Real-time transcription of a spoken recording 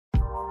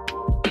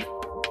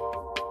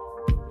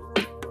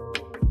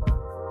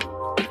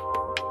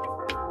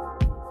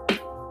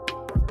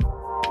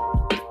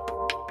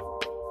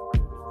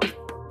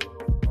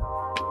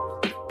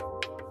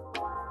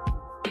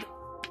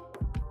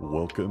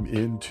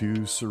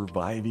into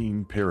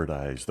Surviving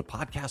Paradise, the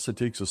podcast that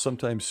takes a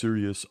sometimes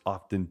serious,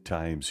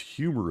 oftentimes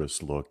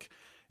humorous look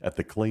at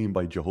the claim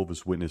by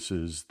Jehovah's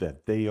Witnesses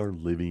that they are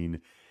living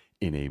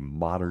in a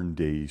modern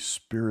day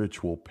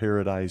spiritual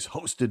paradise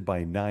hosted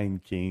by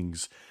 9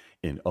 kings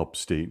in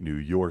upstate New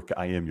York.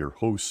 I am your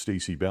host,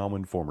 Stacy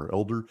Bauman, former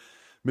elder,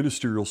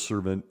 ministerial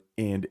servant,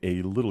 and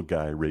a little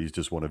guy raised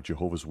as one of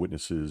Jehovah's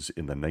Witnesses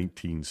in the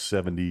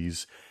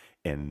 1970s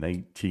and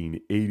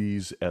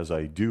 1980s. As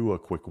I do, a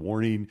quick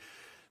warning.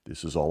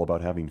 This is all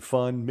about having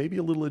fun, maybe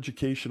a little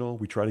educational.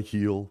 We try to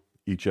heal.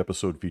 Each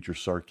episode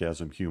features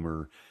sarcasm,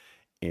 humor,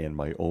 and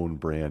my own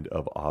brand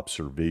of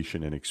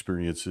observation and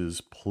experiences.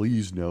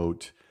 Please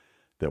note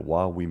that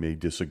while we may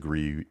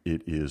disagree,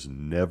 it is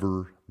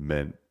never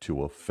meant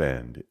to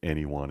offend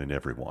anyone and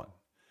everyone.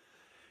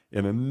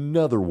 And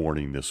another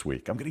warning this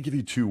week. I'm going to give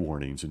you 2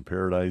 warnings in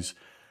paradise.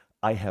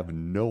 I have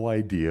no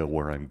idea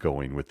where I'm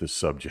going with this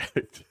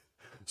subject.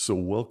 So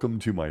welcome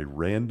to my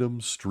random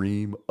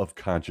stream of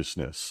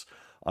consciousness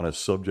on a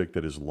subject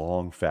that has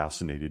long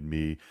fascinated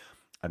me.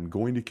 I'm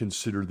going to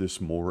consider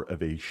this more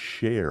of a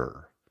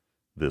share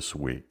this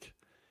week,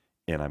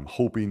 and I'm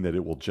hoping that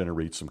it will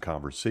generate some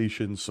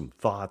conversation, some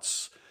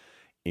thoughts,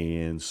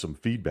 and some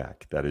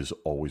feedback that is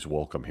always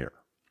welcome here.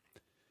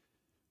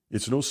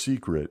 It's no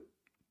secret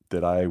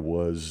that I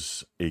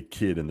was a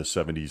kid in the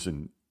 70s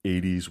and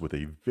 80s with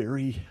a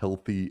very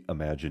healthy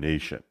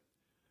imagination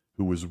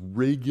who was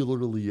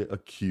regularly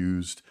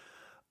accused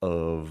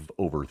of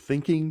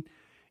overthinking,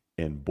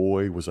 and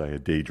boy, was I a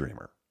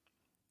daydreamer.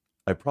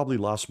 I probably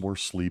lost more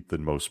sleep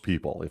than most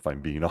people, if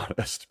I'm being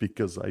honest,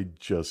 because I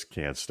just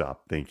can't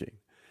stop thinking.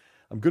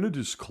 I'm going to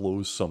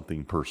disclose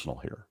something personal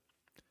here.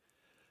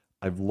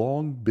 I've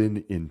long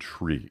been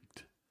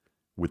intrigued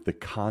with the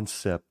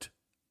concept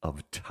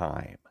of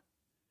time.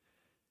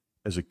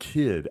 As a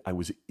kid, I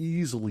was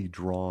easily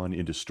drawn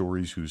into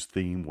stories whose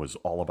theme was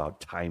all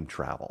about time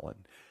travel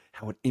and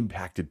how it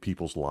impacted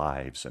people's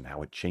lives and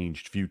how it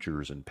changed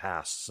futures and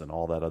pasts and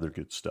all that other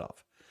good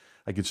stuff.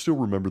 I can still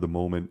remember the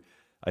moment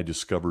I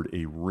discovered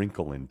A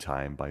Wrinkle in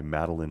Time by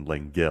Madeleine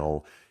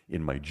L'Engle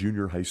in my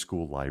junior high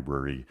school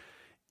library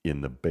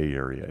in the Bay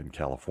Area in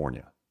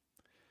California.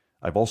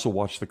 I've also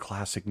watched the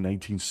classic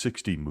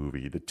 1960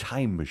 movie, The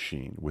Time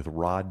Machine, with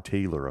Rod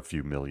Taylor a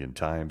few million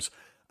times.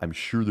 I'm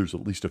sure there's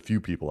at least a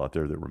few people out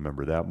there that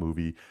remember that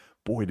movie.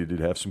 Boy, did it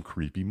have some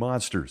creepy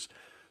monsters.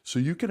 So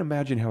you can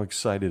imagine how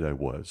excited I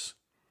was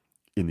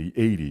in the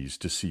 80s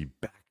to see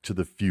Back to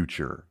the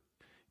Future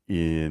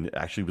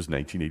actually it was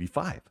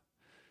 1985.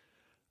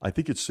 I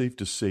think it's safe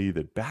to say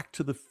that Back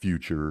to the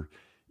Future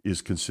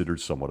is considered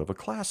somewhat of a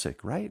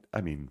classic, right? I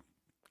mean,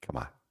 come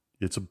on.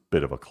 It's a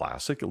bit of a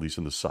classic, at least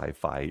in the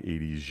sci-fi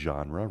 80s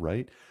genre,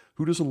 right?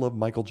 Who doesn't love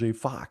Michael J.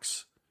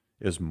 Fox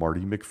as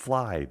Marty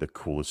McFly, the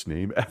coolest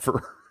name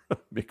ever?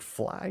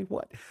 McFly?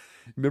 What?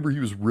 Remember, he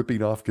was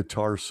ripping off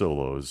guitar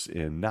solos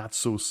and not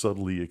so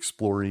subtly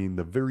exploring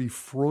the very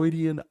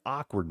Freudian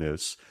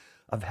awkwardness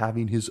of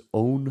having his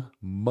own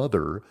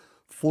mother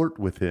flirt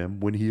with him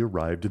when he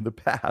arrived in the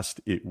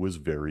past. It was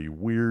very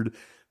weird,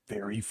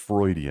 very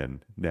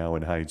Freudian now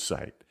in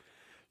hindsight.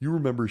 You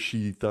remember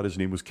she thought his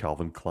name was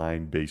Calvin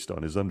Klein based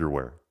on his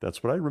underwear.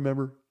 That's what I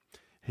remember.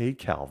 Hey,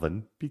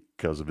 Calvin,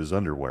 because of his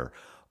underwear.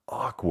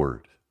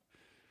 Awkward.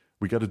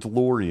 We got a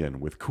DeLorean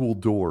with cool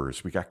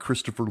doors. We got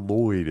Christopher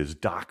Lloyd as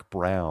Doc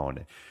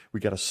Brown. We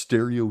got a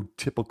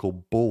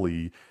stereotypical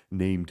bully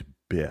named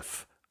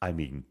Biff. I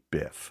mean,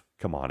 Biff.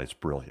 Come on, it's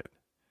brilliant.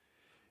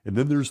 And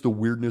then there's the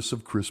weirdness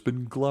of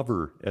Crispin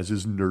Glover as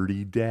his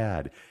nerdy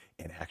dad,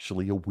 and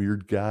actually a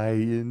weird guy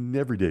in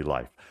everyday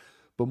life.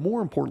 But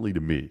more importantly to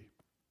me,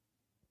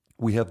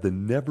 we have the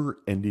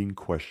never-ending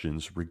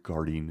questions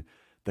regarding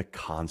the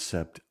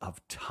concept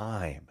of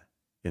time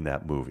in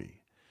that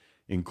movie,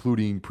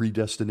 including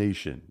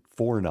predestination,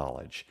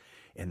 foreknowledge,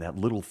 and that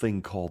little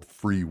thing called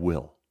free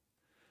will.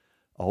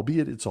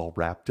 Albeit it's all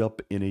wrapped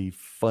up in a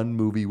fun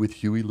movie with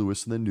Huey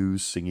Lewis and the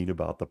News singing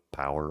about the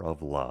power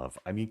of love.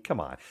 I mean, come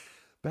on.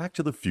 Back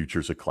to the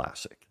Future's a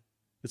classic.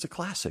 It's a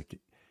classic,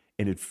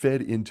 and it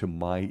fed into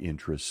my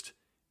interest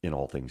in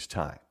all things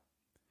time.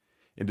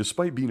 And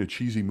despite being a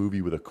cheesy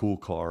movie with a cool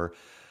car,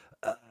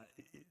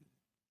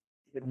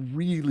 it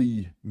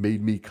really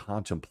made me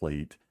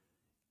contemplate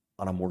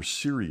on a more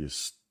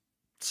serious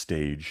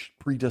stage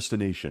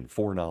predestination,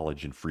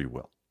 foreknowledge, and free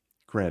will.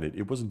 Granted,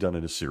 it wasn't done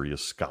in a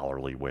serious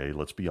scholarly way.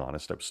 Let's be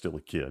honest, I was still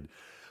a kid.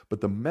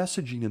 But the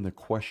messaging and the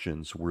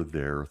questions were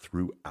there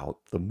throughout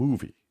the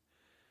movie.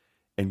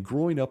 And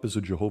growing up as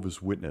a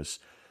Jehovah's Witness,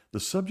 the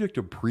subject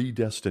of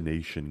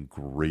predestination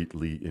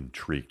greatly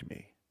intrigued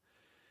me.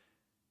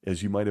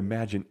 As you might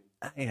imagine,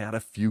 I had a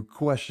few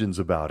questions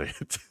about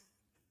it.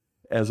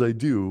 As I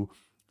do,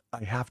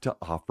 I have to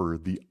offer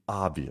the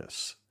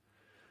obvious.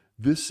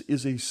 This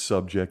is a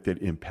subject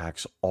that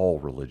impacts all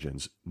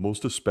religions,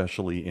 most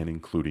especially and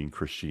including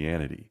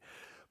Christianity.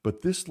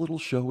 But this little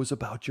show is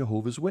about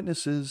Jehovah's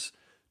Witnesses.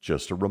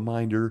 Just a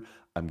reminder,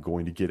 I'm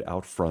going to get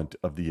out front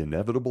of the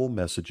inevitable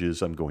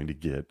messages I'm going to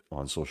get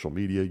on social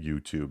media,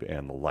 YouTube,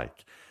 and the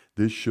like.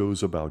 This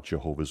show's about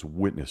Jehovah's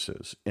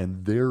Witnesses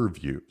and their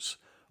views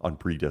on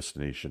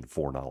predestination,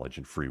 foreknowledge,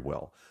 and free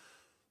will.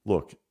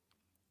 Look,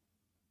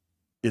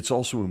 it's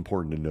also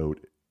important to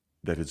note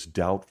that it's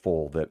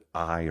doubtful that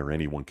I or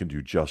anyone can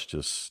do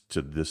justice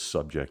to this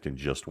subject in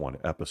just one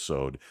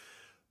episode,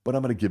 but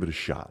I'm going to give it a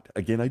shot.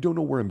 Again, I don't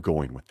know where I'm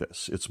going with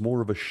this. It's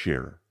more of a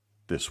share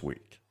this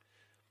week.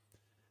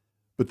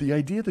 But the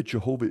idea that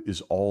Jehovah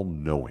is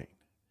all-knowing,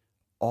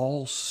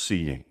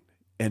 all-seeing,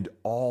 and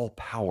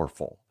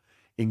all-powerful,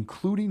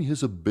 including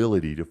his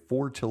ability to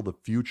foretell the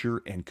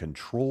future and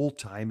control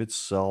time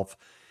itself,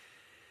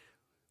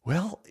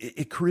 well,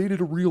 it created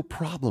a real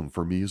problem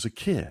for me as a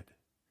kid.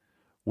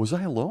 Was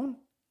I alone?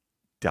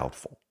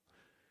 Doubtful.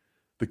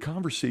 The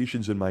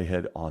conversations in my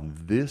head on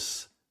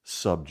this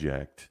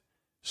subject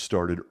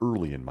started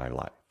early in my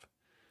life.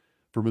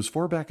 From as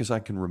far back as I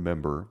can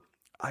remember,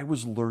 I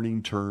was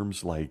learning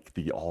terms like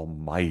the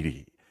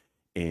Almighty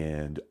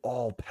and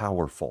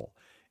all-powerful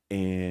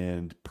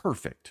and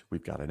perfect.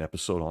 We've got an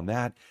episode on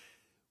that.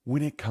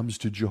 When it comes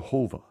to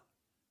Jehovah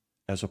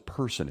as a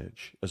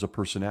personage, as a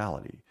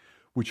personality,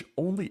 which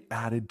only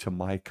added to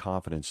my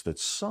confidence that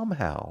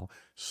somehow,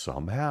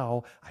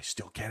 I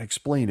still can't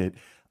explain it,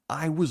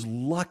 I was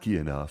lucky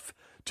enough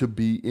to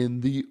be in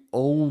the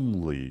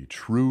only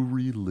true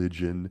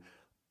religion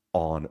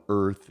on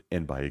earth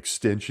and by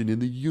extension in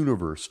the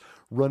universe,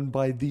 run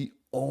by the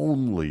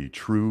only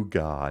true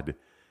God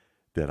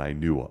that I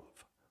knew of.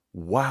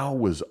 Wow,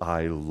 was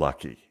I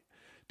lucky.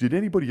 Did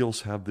anybody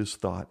else have this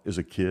thought as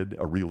a kid,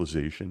 a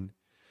realization?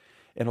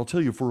 And I'll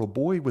tell you, for a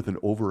boy with an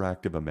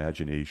overactive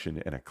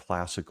imagination and a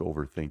classic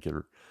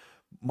overthinker,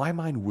 my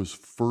mind was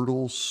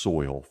fertile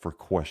soil for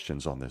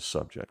questions on this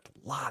subject.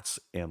 Lots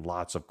and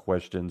lots of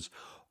questions,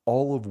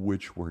 all of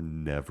which were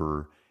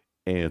never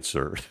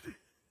answered.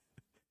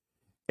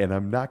 And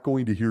I'm not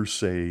going to here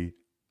say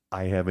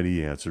I have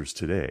any answers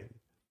today,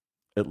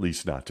 at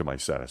least not to my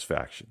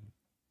satisfaction.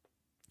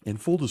 In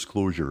full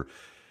disclosure,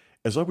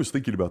 as I was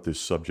thinking about this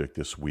subject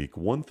this week,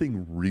 one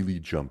thing really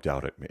jumped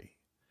out at me.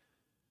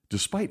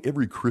 Despite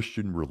every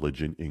Christian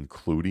religion,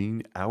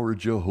 including our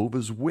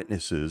Jehovah's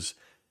Witnesses,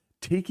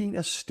 taking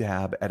a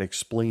stab at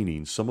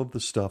explaining some of the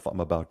stuff I'm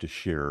about to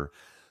share,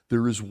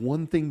 there is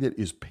one thing that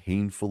is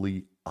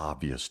painfully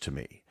obvious to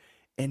me.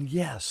 And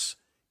yes,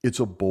 it's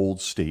a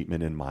bold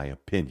statement in my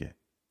opinion.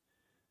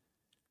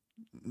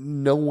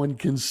 No one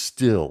can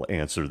still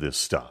answer this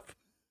stuff.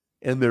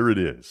 And there it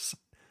is.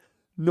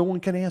 No one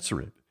can answer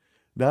it,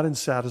 not in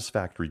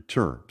satisfactory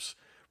terms.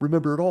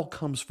 Remember, it all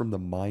comes from the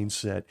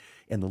mindset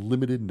and the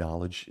limited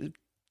knowledge of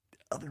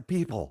other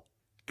people,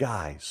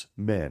 guys,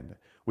 men,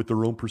 with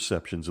their own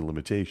perceptions and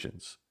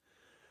limitations.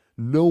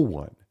 No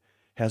one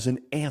has an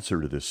answer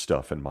to this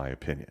stuff, in my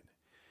opinion.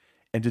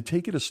 And to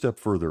take it a step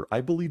further,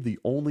 I believe the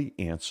only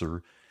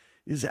answer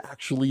is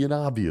actually an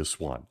obvious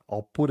one.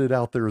 I'll put it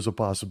out there as a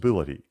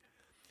possibility.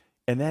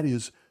 And that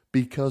is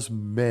because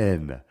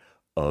men,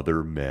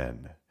 other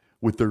men,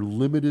 with their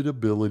limited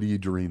ability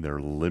during their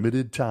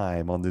limited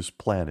time on this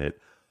planet,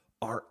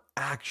 are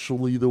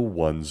actually the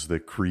ones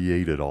that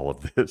created all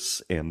of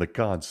this and the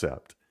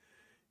concept,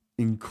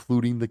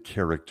 including the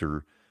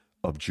character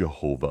of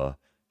Jehovah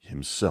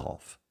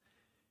himself.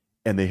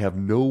 And they have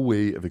no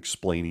way of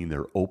explaining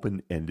their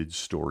open-ended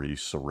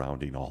stories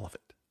surrounding all of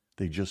it.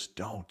 They just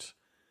don't,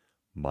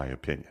 my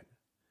opinion.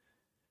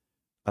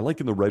 I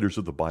liken the writers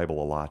of the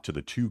Bible a lot to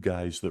the two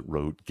guys that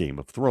wrote Game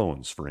of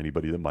Thrones. For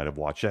anybody that might have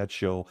watched that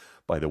show,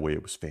 by the way,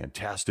 it was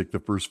fantastic the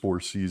first 4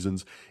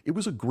 seasons. It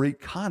was a great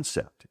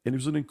concept, and it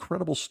was an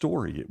incredible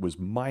story. It was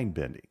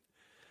mind-bending.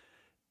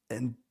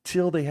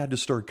 Until they had to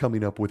start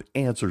coming up with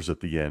answers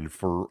at the end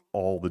for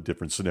all the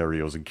different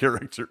scenarios and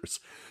characters.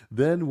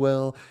 Then,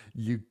 well,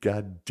 you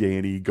got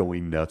Dany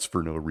going nuts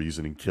for no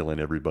reason and killing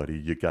everybody.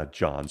 You got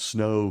Jon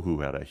Snow,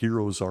 who had a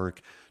hero's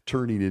arc,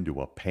 turning into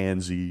a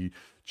pansy,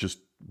 just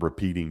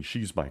repeating,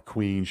 she's my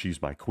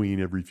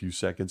queen every few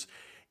seconds,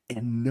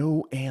 and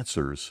no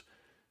answers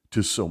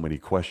to so many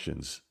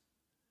questions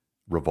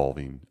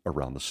revolving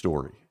around the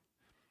story.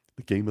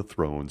 The Game of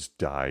Thrones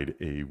died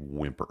a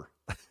whimper.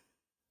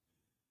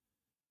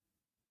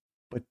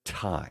 But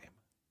time,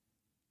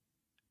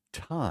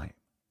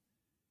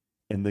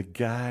 and the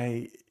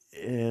guy,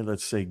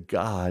 let's say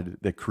God,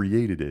 that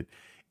created it,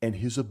 and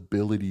his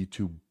ability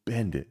to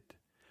bend it.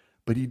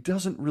 But he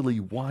doesn't really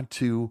want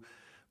to,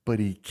 but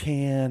he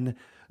can,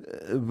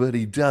 but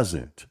he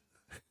doesn't.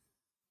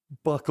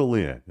 Buckle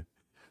in.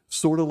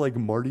 Sort of like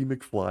Marty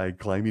McFly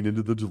climbing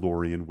into the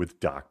DeLorean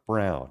with Doc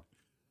Brown.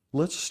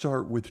 Let's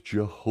start with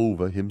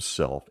Jehovah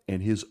himself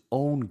and his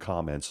own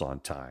comments on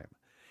time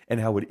and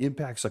how it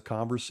impacts a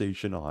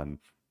conversation on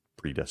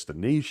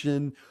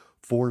predestination,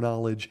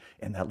 foreknowledge,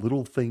 and that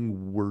little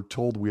thing we're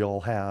told we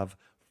all have,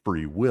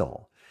 free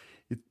will.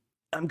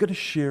 I'm going to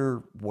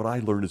share what I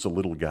learned as a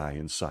little guy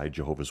inside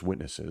Jehovah's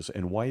Witnesses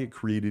and why it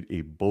created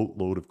a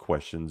boatload of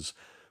questions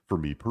for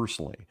me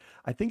personally.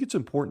 I think it's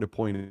important to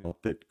point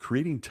out that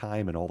creating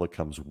time and all that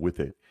comes with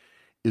it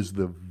is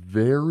the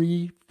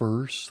very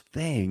first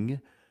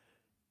thing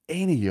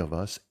any of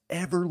us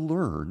ever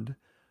learned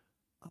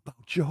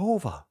about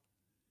Jehovah.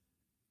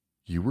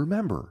 You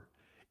remember,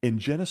 in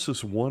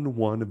Genesis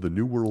 1:1 of the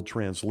New World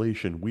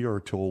Translation, we are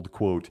told,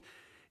 quote,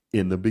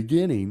 "In the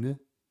beginning,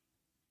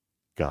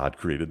 God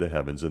created the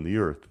heavens and the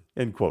earth,"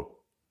 end quote.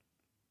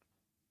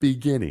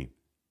 Beginning,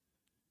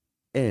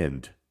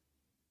 end,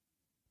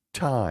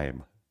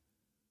 time.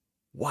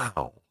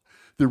 Wow.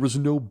 There was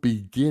no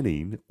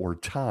beginning or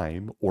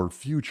time or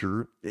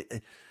future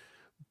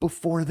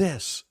before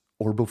this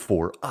or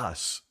before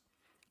us.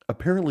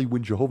 Apparently,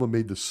 when Jehovah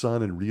made the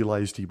sun and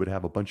realized he would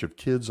have a bunch of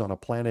kids on a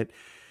planet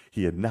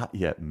he had not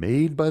yet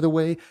made, by the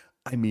way,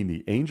 I mean,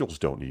 the angels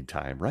don't need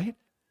time, right?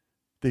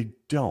 They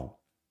don't.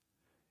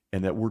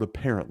 And that word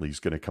apparently is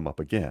going to come up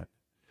again.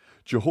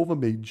 Jehovah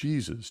made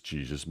Jesus.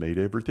 Jesus made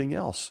everything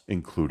else,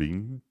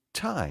 including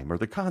time or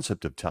the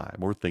concept of time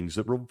or things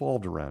that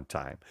revolved around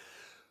time.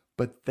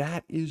 But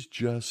that is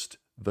just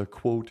the,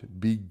 quote,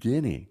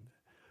 beginning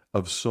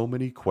of so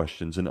many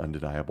questions and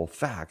undeniable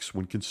facts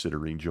when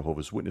considering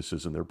Jehovah's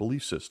Witnesses and their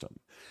belief system.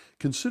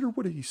 Consider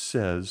what he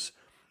says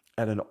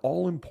at an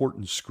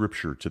all-important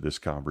scripture to this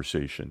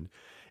conversation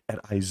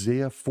at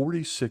Isaiah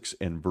 46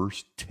 and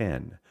verse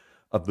 10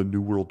 of the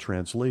New World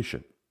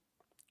Translation.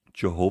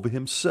 Jehovah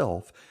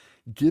himself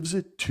gives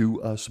it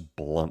to us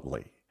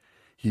bluntly.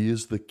 He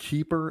is the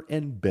keeper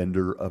and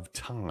bender of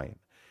time,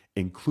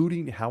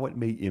 including how it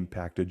may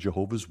impact a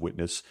Jehovah's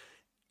Witness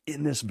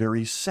in this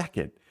very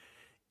second.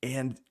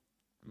 And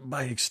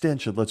by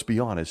extension, let's be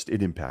honest,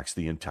 it impacts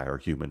the entire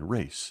human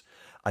race.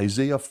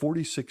 Isaiah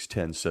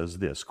 46:10 says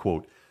this,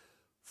 quote,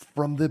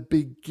 "From the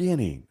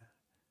beginning,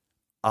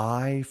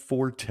 I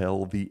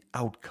foretell the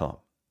outcome,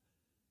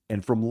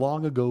 and from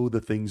long ago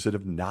the things that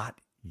have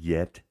not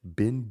yet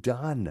been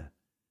done.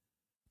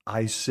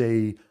 I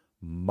say,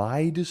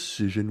 my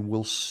decision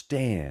will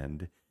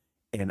stand,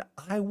 and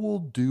I will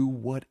do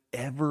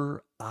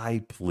whatever I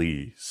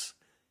please."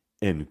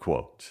 End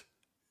quote.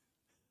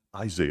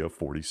 Isaiah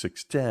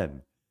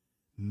 46:10.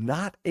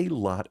 Not a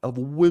lot of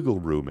wiggle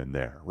room in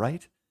there,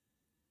 right?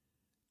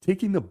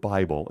 Taking the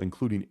Bible,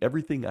 including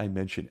everything I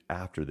mentioned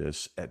after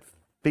this, at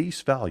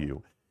face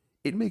value,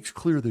 it makes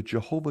clear that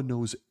Jehovah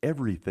knows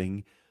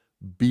everything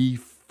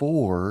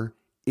before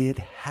it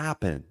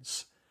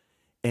happens.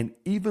 And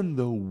even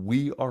though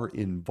we are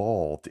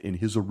involved in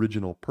his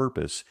original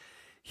purpose,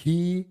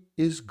 he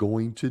is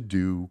going to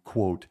do,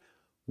 quote,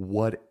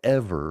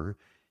 whatever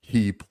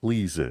he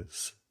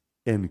pleases,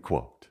 end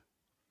quote.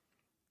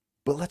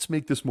 But let's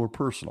make this more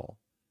personal.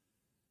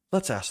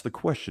 Let's ask the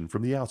question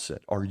from the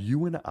outset. Are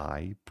you and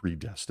I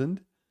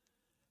predestined?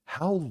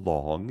 How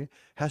long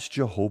has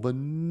Jehovah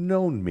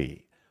known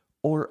me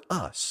or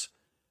us?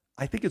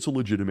 I think it's a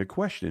legitimate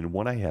question and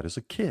one I had as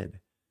a kid.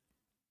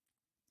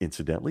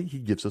 Incidentally, he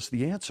gives us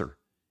the answer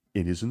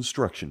in his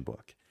instruction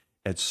book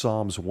at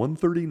Psalms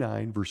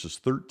 139, verses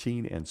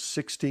 13 and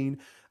 16.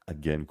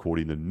 Again,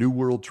 quoting the New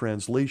World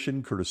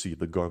Translation, courtesy of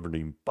the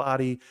governing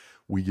body,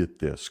 we get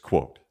this,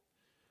 quote,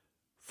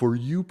 "For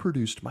you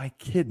produced my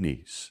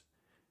kidneys.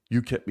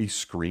 You kept me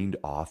screened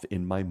off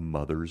in my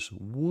mother's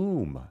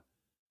womb.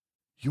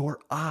 Your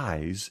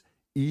eyes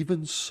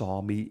even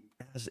saw me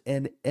as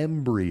an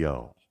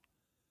embryo.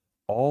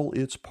 All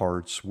its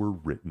parts were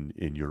written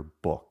in your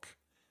book."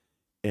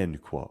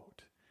 End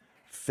quote.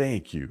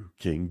 Thank you,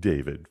 King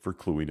David, for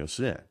cluing us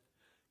in.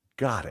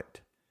 Got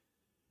it.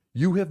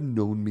 You have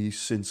known me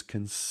since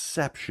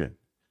conception.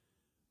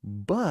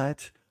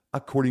 But,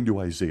 according to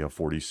Isaiah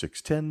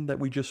 46:10 that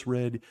we just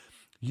read,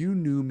 you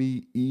knew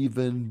me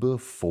even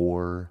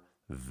before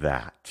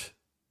that.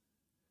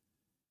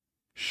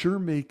 Sure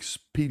makes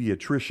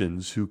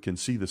pediatricians who can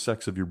see the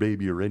sex of your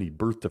baby or any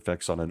birth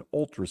defects on an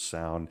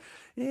ultrasound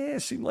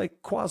seem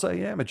like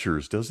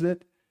quasi-amateurs, doesn't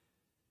it?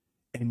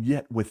 And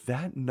yet, with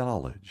that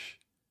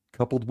knowledge,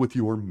 coupled with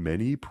your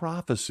many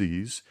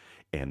prophecies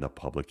and the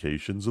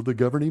publications of the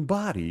governing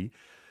body,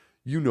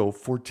 you know,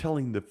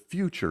 foretelling the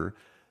future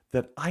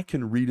that I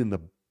can read in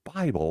the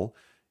Bible,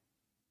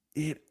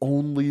 it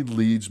only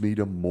leads me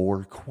to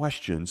more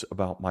questions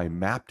about my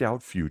mapped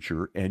out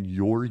future and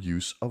your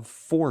use of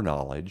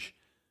foreknowledge,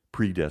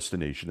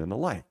 predestination, and the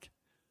like.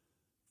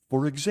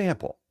 For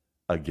example,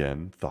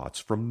 again, thoughts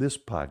from this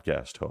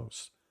podcast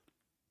host.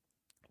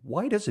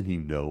 Why doesn't he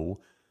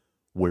know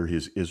where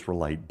his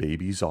Israelite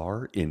babies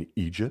are in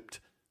Egypt?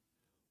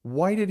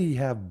 Why did he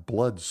have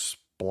blood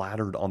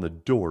splattered on the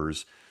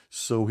doors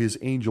so his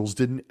angels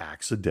didn't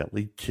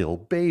accidentally kill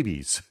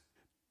babies?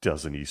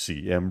 Doesn't he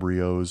see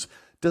embryos?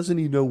 Doesn't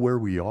he know where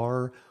we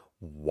are?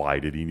 Why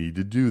did he need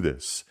to do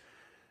this?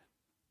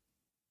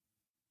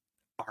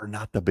 Are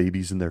not the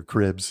babies in their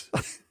cribs?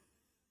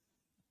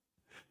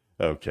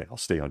 Okay, I'll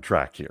stay on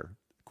track here.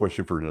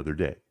 Question for another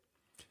day.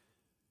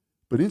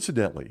 But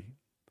incidentally,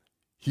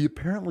 he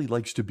apparently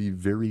likes to be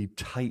very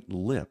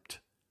tight-lipped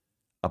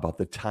about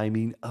the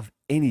timing of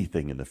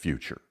anything in the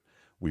future.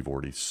 We've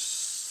already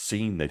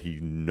seen that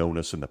he's known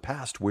us in the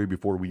past, way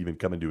before we even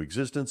come into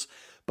existence,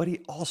 but he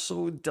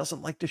also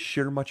doesn't like to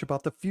share much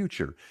about the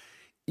future,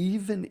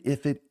 even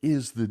if it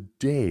is the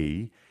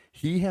day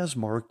he has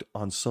marked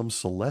on some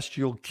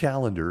celestial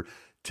calendar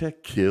to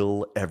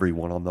kill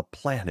everyone on the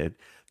planet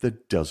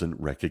that doesn't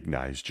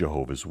recognize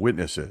Jehovah's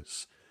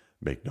Witnesses.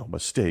 Make no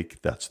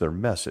mistake, that's their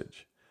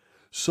message.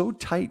 So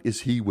tight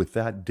is he with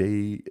that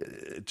day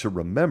to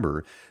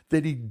remember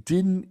that he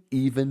didn't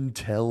even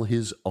tell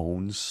his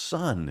own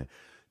son,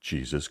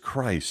 Jesus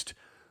Christ,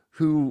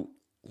 who,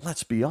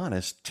 let's be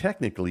honest,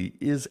 technically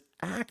is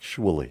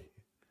actually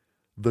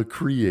the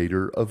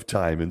creator of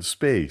time and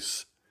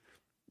space.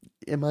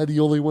 Am I the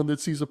only one that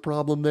sees a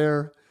problem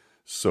there?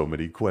 So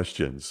many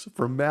questions.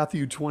 From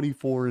Matthew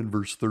 24 and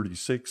verse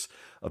 36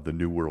 of the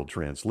New World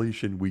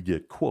Translation, we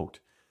get, quote,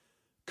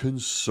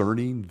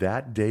 "Concerning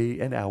that day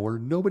and hour,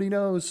 nobody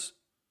knows,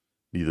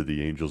 neither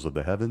the angels of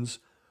the heavens,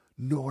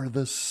 nor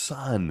the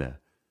Son,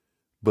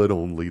 but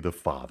only the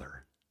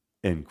Father."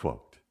 End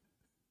quote.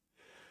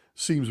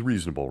 Seems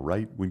reasonable,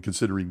 right, when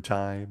considering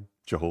time,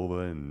 Jehovah,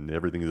 and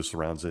everything that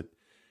surrounds it?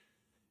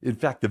 In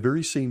fact, the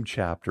very same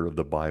chapter of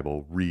the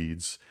Bible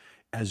reads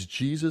as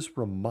Jesus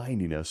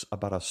reminding us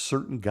about a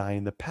certain guy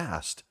in the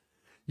past.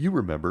 You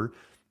remember,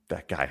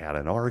 that guy had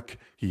an ark,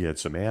 he had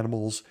some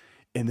animals,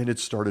 and then it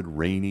started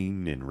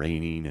raining and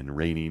raining and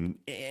raining,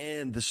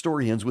 and the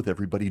story ends with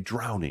everybody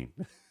drowning.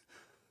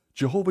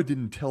 Jehovah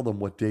didn't tell them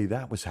what day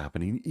that was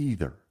happening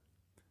either.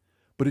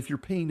 But if you're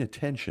paying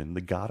attention,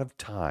 the God of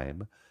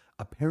time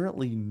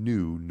apparently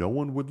knew no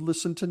one would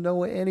listen to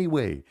Noah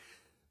anyway,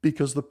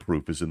 because the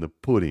proof is in the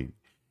pudding.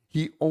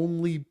 He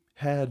only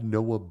had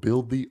Noah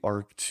build the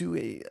ark to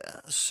a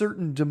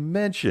certain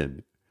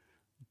dimension.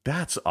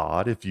 That's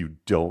odd if you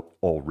don't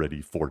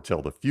already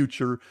foretell the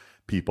future,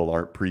 people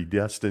aren't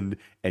predestined,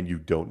 and you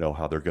don't know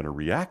how they're going to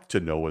react to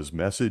Noah's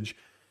message.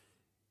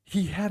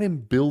 He had him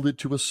build it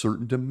to a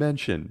certain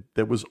dimension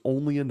that was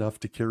only enough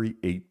to carry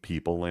 8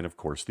 people and, of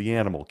course, the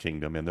animal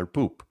kingdom and their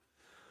poop.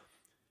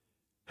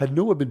 Had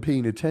Noah been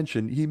paying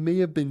attention, he may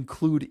have been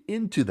clued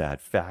into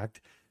that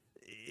fact,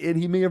 and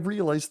he may have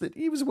realized that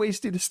he was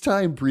wasting his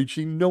time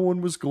preaching. No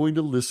one was going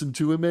to listen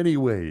to him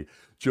anyway.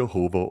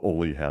 Jehovah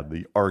only had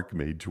the ark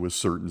made to a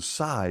certain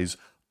size.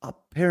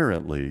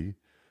 Apparently,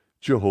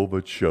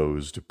 Jehovah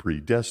chose to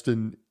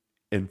predestine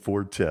and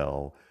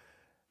foretell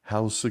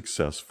how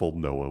successful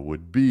Noah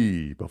would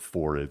be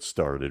before it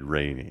started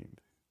raining.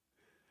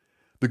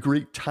 The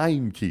great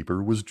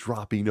timekeeper was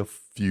dropping a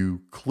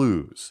few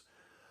clues,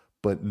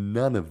 but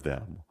none of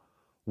them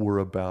were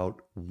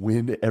about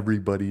when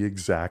everybody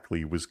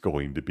exactly was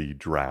going to be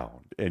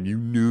drowned. And you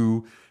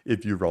knew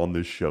if you're on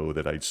this show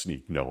that I'd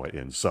sneak Noah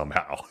in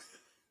somehow.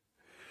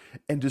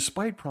 And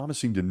despite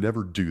promising to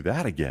never do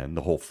that again,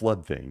 the whole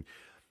flood thing,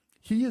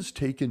 he has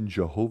taken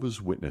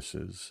Jehovah's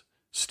Witnesses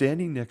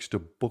standing next to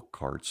book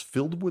carts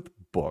filled with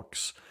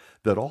books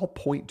that all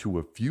point to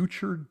a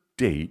future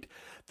date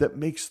that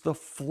makes the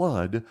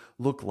flood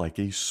look like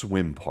a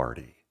swim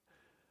party.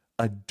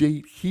 A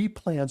date he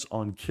plans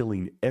on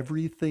killing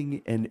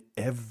everything and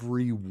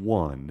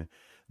everyone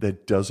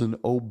that doesn't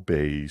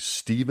obey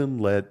Stephen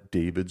Let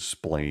David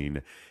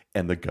Splain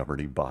and the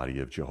governing body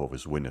of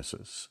Jehovah's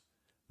Witnesses.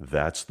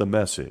 That's the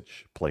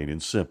message, plain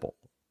and simple.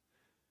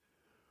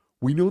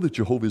 We know that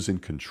Jehovah is in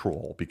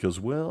control because,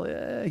 well,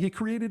 he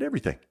created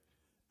everything,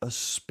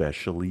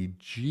 especially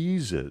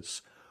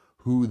Jesus,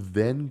 who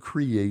then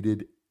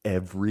created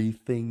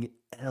everything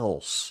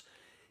else,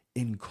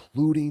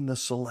 including the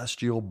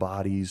celestial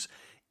bodies,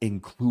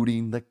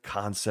 including the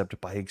concept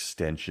by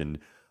extension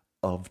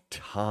of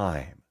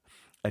time.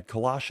 At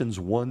Colossians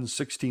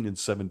 1:16 and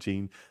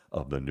 17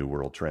 of the New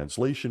World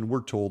Translation,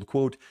 we're told,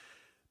 quote,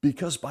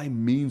 "Because by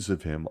means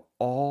of him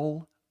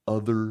all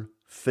other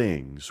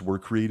things were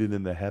created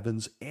in the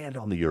heavens and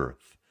on the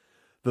earth,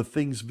 the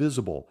things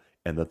visible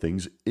and the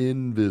things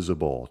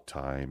invisible,"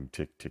 time,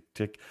 tick, tick,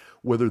 tick,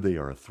 "whether they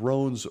are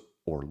thrones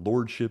or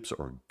lordships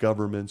or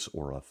governments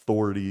or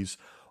authorities,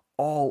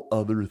 all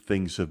other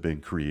things have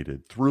been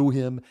created through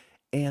him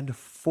and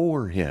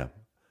for him.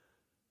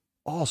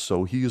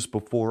 Also, he is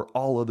before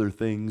all other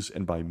things,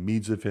 and by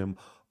means of him,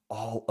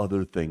 all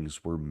other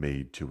things were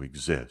made to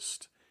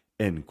exist."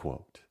 End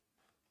quote.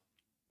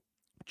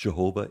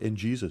 Jehovah and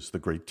Jesus, the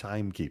great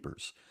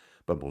timekeepers,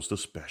 but most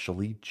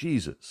especially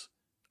Jesus,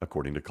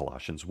 according to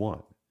Colossians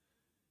 1.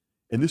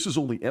 And this is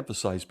only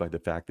emphasized by the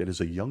fact that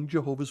as a young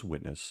Jehovah's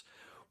Witness,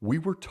 we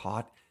were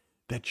taught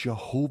that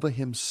Jehovah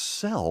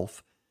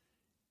himself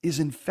is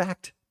in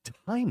fact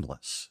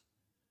timeless.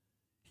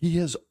 He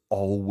has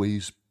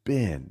always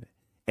been,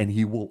 and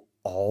he will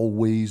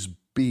always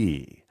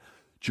be.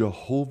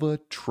 Jehovah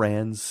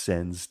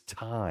transcends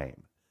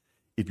time.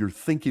 If you're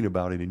thinking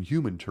about it in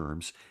human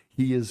terms,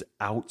 he is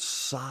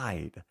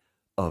outside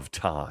of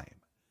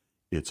time.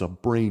 It's a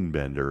brain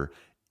bender.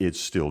 It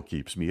still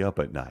keeps me up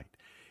at night.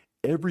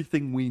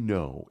 Everything we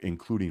know,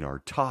 including our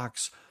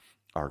talks,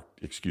 our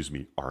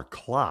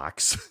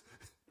clocks,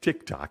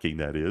 tick-tocking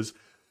that is,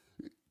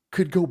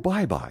 could go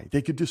bye-bye.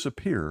 They could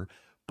disappear,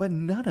 but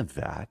none of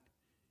that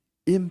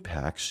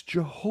impacts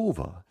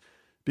Jehovah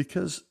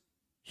because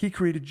he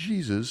created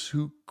Jesus,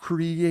 who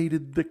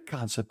created the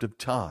concept of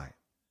time.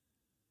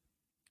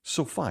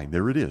 So fine,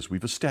 there it is.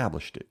 We've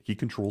established it. He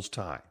controls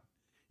time.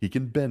 He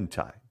can bend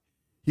time.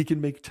 He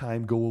can make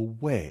time go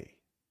away.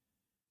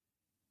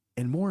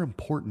 And more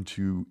important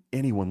to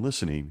anyone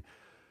listening,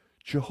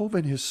 Jehovah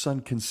and his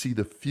son can see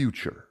the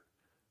future,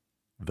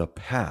 the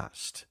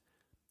past,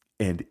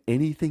 and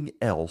anything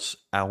else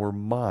our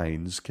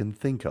minds can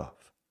think of.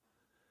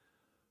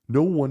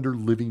 No wonder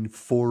living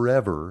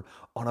forever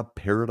on a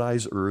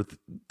paradise earth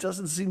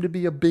doesn't seem to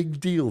be a big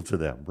deal to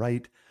them,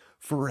 right?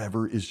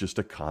 Forever is just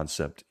a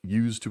concept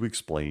used to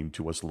explain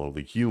to us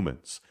lowly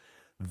humans.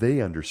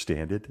 They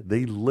understand it,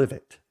 they live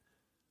it.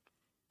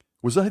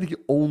 Was I the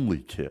only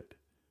kid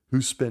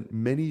who spent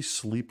many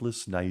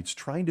sleepless nights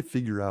trying to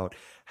figure out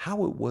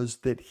how it was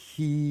that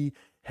he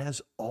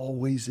has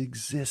always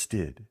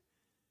existed?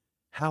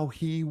 How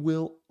he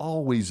will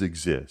always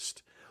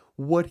exist?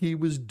 What he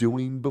was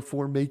doing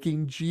before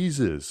making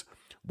Jesus?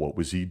 What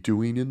was he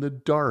doing in the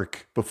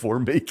dark before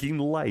making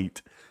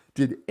light?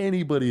 Did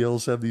anybody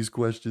else have these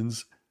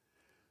questions?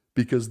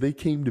 Because they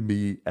came to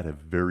me at a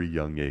very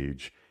young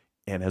age.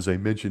 And as I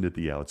mentioned at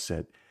the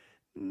outset,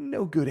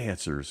 no good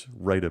answers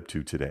right up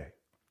to today.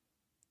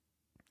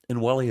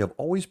 And while I have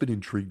always been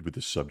intrigued with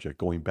this subject,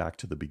 going back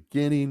to the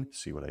beginning,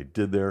 see what I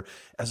did there,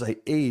 as I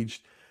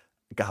aged,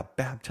 got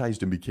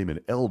baptized and became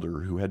an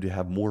elder who had to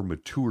have more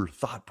mature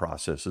thought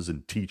processes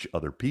and teach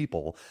other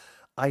people,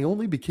 I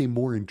only became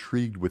more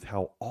intrigued with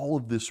how all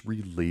of this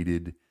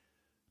related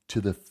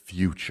to the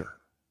future,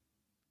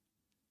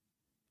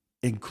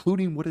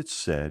 including what it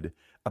said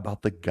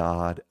about the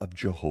God of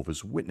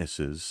Jehovah's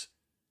Witnesses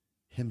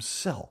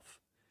himself.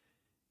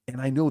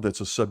 And I know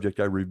that's a subject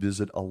I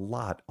revisit a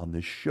lot on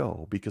this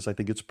show because I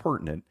think it's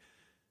pertinent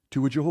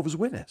to a Jehovah's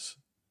Witness.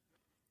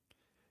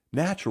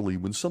 Naturally,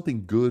 when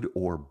something good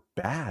or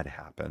bad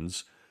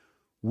happens,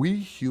 we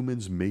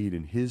humans made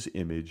in his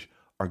image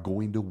are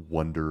going to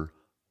wonder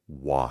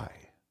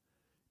why.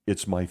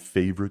 It's my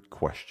favorite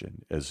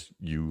question, as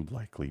you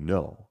likely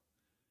know.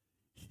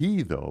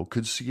 He, though,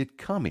 could see it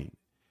coming.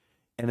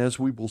 And as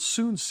we will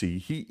soon see,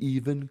 he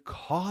even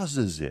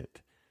causes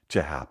it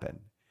to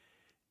happen.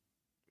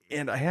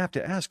 And I have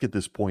to ask at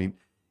this point,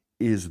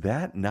 is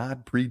that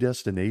not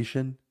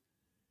predestination?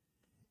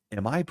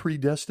 Am I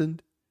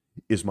predestined?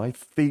 Is my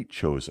fate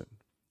chosen?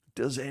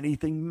 Does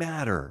anything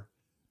matter?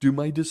 Do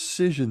my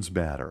decisions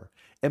matter?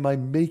 Am I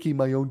making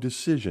my own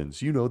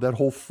decisions? You know, that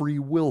whole free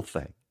will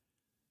thing.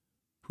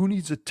 Who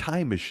needs a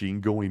time machine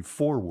going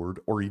forward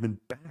or even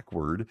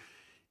backward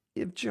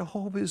if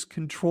Jehovah is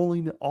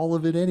controlling all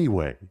of it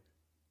anyway?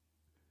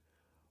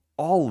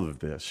 All of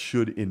this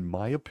should, in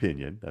my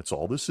opinion, that's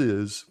all this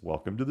is,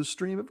 welcome to the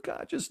stream of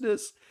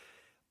consciousness,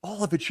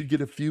 all of it should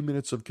get a few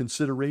minutes of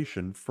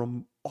consideration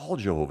from all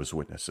Jehovah's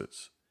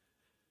Witnesses.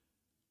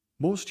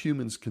 Most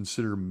humans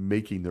consider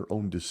making their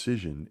own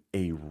decision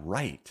a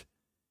right.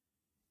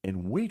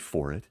 And wait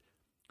for it,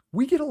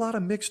 we get a lot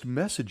of mixed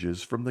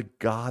messages from the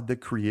God that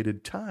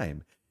created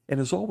time. And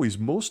as always,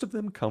 most of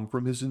them come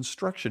from his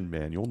instruction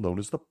manual known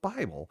as the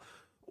Bible,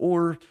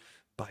 or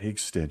by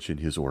extension,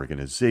 his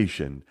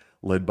organization,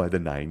 led by the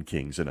 9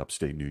 kings in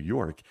upstate New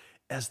York,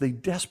 as they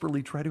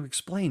desperately try to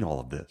explain all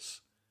of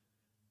this.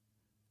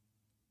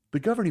 The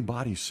governing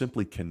body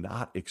simply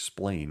cannot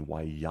explain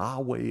why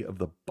Yahweh of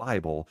the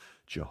Bible,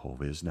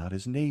 Jehovah is not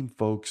his name,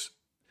 folks,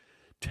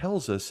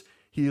 tells us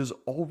he has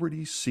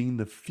already seen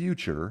the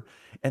future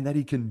and that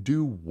he can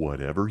do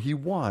whatever he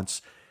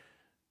wants,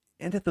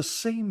 and at the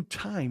same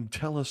time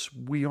tell us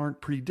we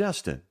aren't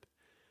predestined,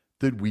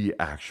 that we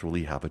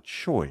actually have a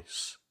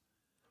choice.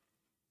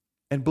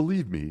 And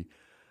believe me,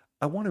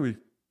 I want to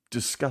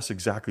discuss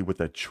exactly what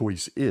that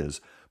choice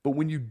is, but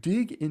when you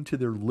dig into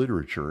their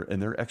literature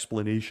and their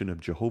explanation of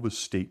Jehovah's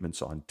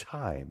statements on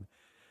time,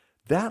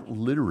 that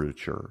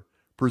literature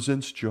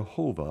presents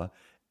Jehovah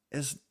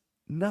as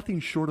nothing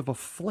short of a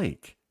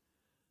flaky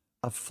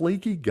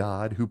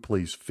God who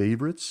plays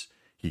favorites,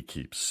 he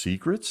keeps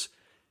secrets,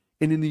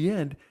 and in the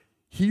end,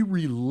 he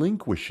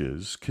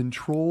relinquishes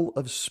control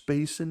of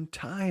space and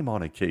time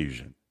on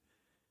occasion.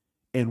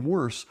 And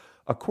worse,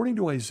 according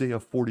to Isaiah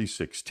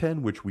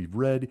 46:10, which we've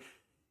read,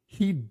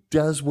 he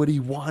does what he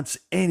wants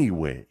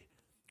anyway,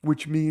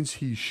 which means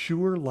he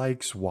sure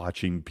likes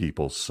watching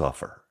people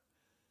suffer.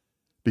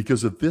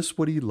 Because of this,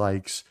 what he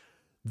likes,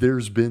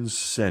 there's been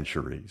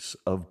centuries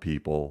of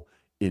people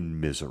in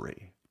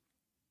misery.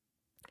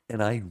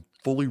 And I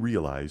fully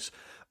realize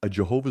a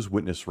Jehovah's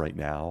Witness right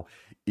now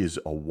is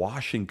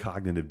awash in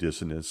cognitive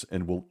dissonance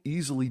and will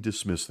easily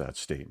dismiss that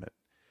statement.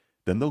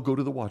 Then they'll go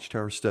to the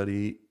Watchtower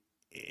study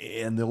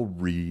and they'll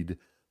read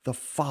the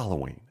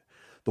following.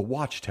 The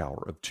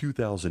Watchtower of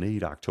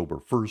 2008, October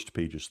 1st,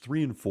 pages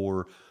 3 and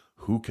 4.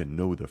 Who can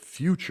know the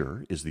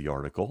future is the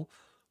article.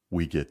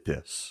 We get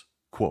this,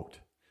 quote,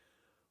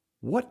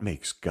 what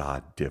makes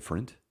God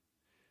different?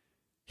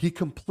 He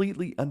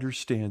completely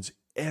understands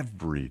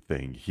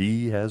everything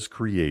he has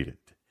created,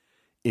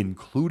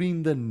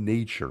 including the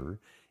nature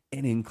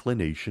and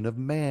inclination of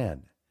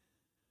man.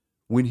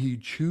 When he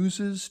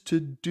chooses to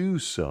do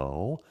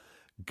so,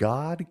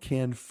 God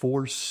can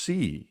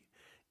foresee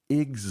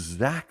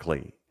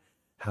exactly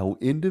how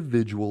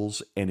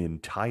individuals and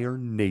entire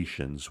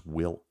nations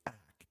will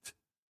act.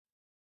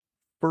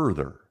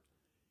 Further,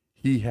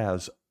 he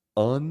has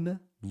unlimited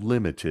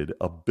unlimited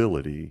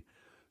ability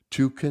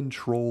to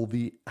control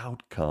the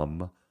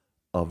outcome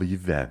of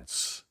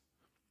events.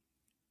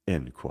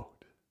 End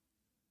quote.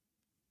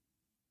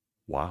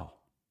 Wow.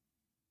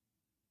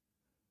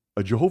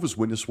 A Jehovah's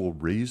Witness will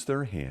raise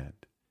their hand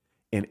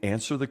and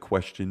answer the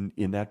question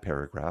in that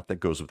paragraph that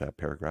goes with that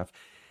paragraph,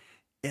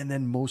 and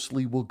then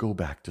mostly will go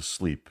back to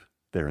sleep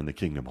there in the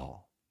Kingdom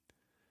Hall.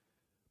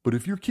 But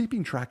if you're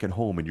keeping track at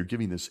home and you're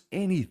giving this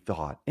any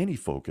thought, any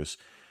focus,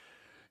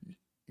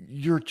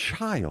 your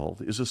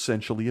child is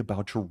essentially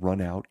about to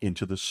run out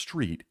into the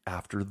street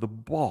after the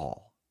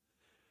ball.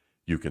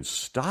 You can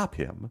stop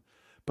him,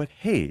 but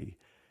hey,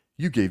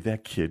 you gave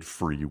that kid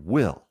free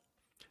will.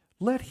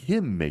 Let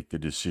him make the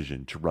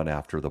decision to run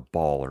after the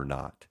ball or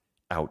not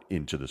out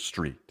into the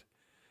street.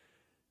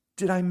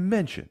 Did I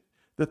mention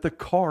that the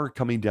car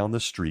coming down the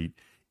street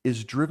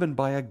is driven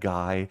by a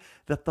guy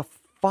that the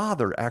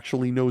father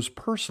actually knows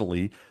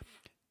personally,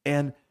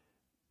 and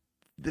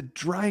the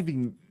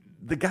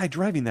guy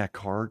driving that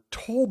car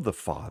told the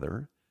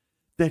father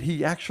that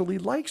he actually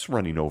likes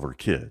running over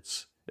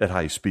kids at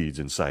high speeds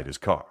inside his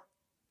car?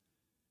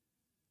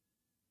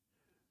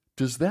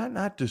 Does that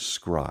not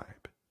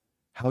describe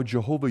how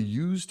Jehovah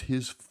used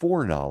his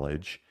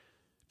foreknowledge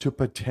to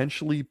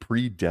potentially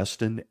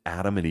predestine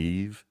Adam and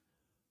Eve?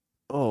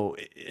 Oh,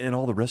 and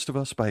all the rest of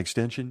us by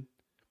extension?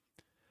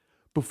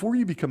 Before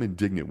you become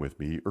indignant with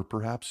me, or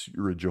perhaps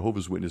you're a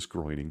Jehovah's Witness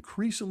growing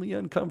increasingly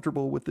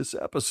uncomfortable with this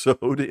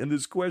episode and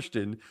this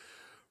question,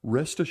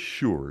 rest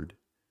assured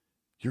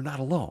you're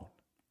not alone.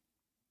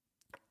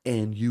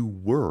 And you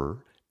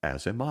were,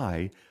 as am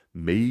I,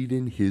 made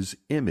in his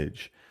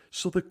image.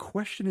 So the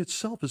question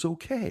itself is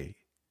okay.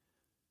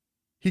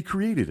 He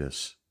created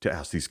us to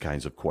ask these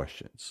kinds of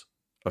questions,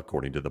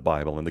 according to the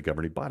Bible and the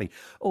governing body.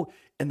 Oh,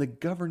 and the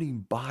governing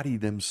body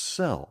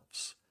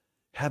themselves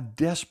have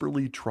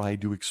desperately tried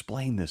to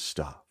explain this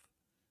stuff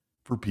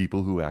for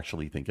people who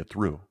actually think it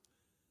through.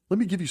 Let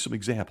me give you some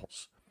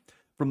examples.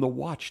 From the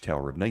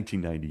Watchtower of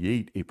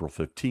 1998, April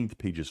 15th,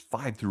 pages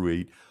 5 through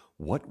 8,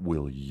 "What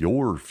Will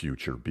Your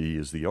Future Be?"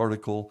 is the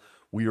article.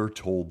 We are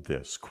told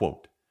this,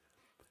 quote,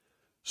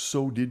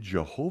 "So did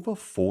Jehovah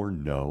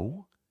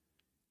foreknow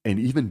and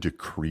even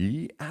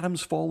decree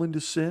Adam's fall into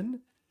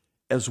sin,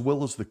 as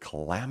well as the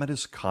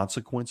calamitous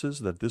consequences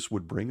that this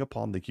would bring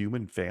upon the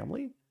human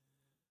family?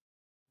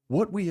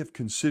 What we have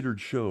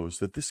considered shows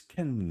that this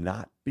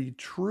cannot be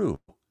true.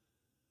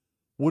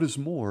 What is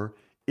more,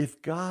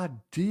 if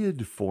God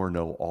did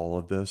foreknow all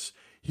of this,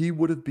 he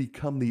would have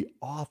become the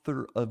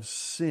author of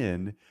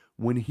sin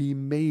when he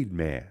made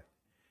man,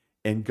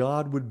 and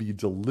God would be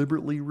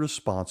deliberately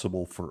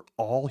responsible for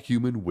all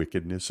human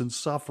wickedness and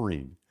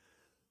suffering.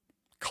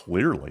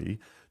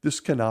 Clearly, this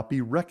cannot be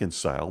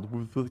reconciled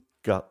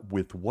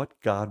with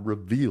what God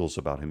reveals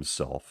about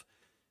himself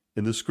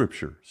in the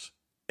scriptures."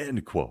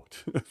 End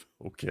quote.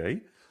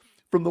 Okay.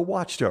 From the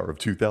Watchtower of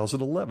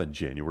 2011,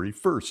 January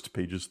 1st,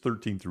 pages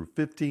 13 through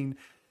 15,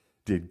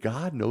 "Did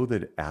God know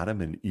that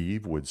Adam and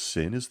Eve would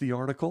sin?" is the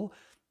article.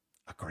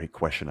 A great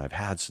question I've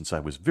had since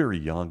I was very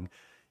young.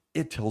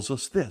 It tells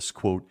us this,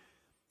 quote,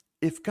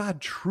 "If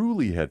God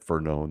truly had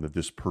foreknown that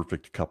this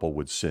perfect couple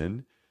would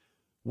sin,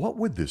 what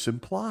would this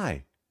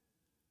imply?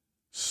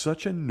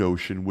 Such a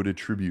notion would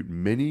attribute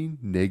many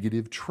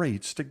negative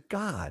traits to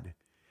God.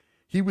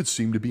 He would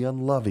seem to be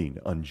unloving,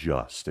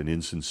 unjust, and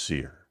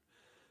insincere.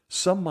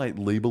 Some might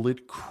label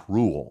it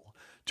cruel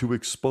to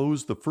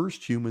expose the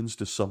first humans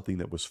to something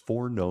that was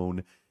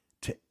foreknown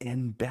to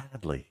end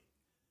badly.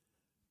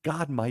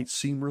 God might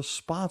seem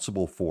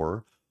responsible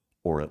for,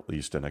 or at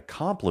least an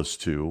accomplice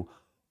to,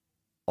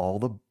 all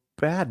the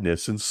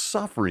badness and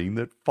suffering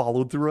that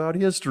followed throughout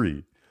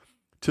history.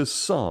 To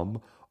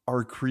some,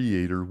 our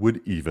Creator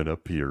would even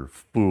appear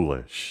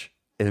foolish."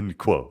 End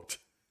quote.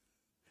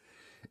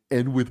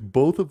 And with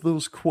both of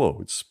those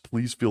quotes,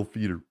 please feel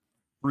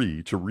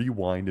free to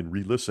rewind and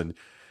re-listen.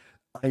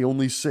 I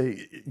only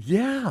say,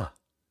 yeah,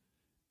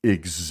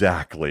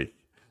 exactly.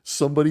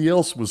 Somebody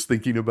else was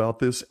thinking about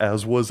this,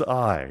 as was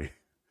I.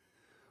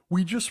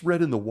 We just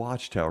read in the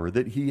Watchtower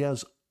that he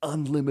has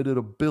unlimited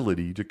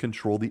ability to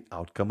control the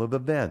outcome of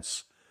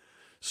events.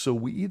 So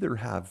we either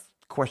have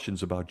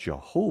questions about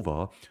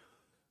Jehovah,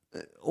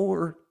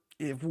 or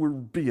if we're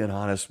being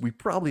honest, we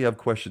probably have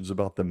questions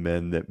about the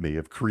men that may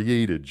have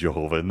created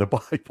Jehovah in the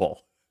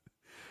Bible.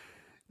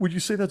 Would you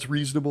say that's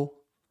reasonable?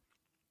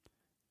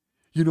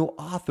 You know,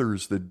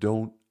 authors that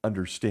don't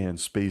understand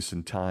space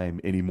and time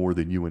any more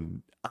than you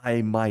and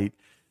I might,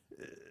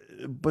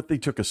 but they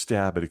took a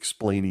stab at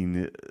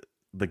explaining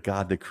the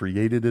God that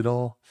created it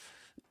all.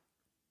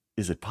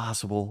 Is it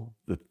possible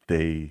that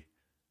they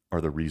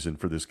are the reason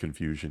for this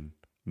confusion?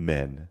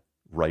 Men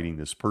writing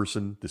this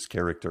person, this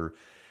character,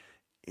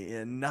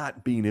 and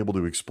not being able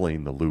to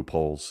explain the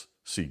loopholes.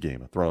 See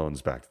Game of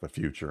Thrones, Back to the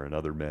Future, and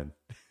other men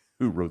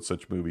who wrote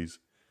such movies.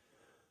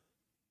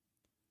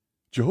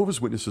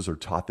 Jehovah's Witnesses are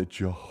taught that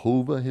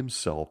Jehovah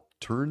himself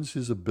turns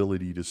his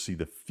ability to see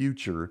the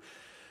future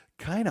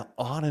kind of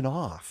on and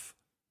off,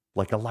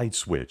 like a light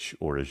switch,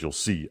 or as you'll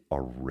see,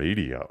 a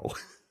radio.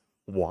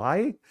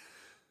 Why?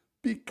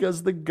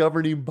 Because the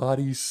governing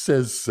body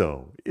says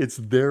so. It's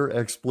their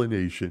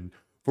explanation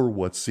for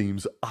what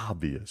seems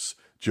obvious.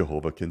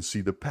 Jehovah can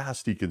see the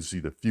past, he can see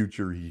the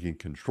future, he can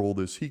control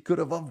this. He could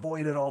have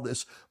avoided all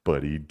this,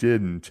 but he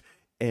didn't,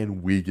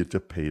 and we get to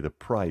pay the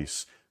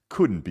price.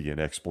 Couldn't be an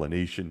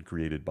explanation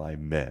created by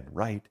men,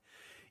 right?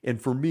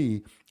 And for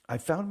me, I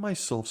found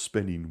myself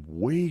spending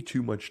way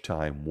too much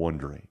time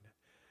wondering,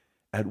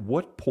 at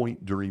what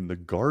point during the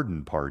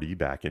garden party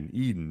back in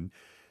Eden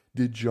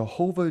did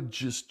Jehovah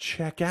just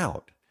check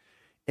out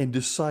and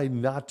decide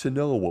not to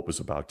know what was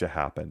about to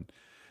happen,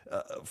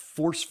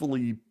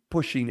 forcefully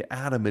pushing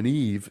Adam and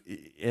Eve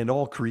and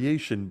all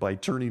creation by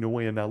turning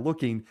away and not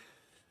looking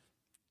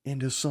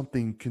into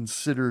something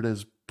considered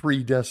as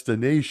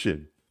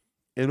predestination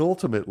and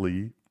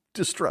ultimately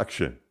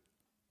destruction?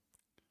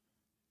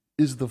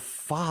 Is the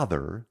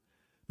Father,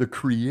 the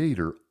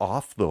Creator,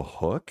 off the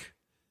hook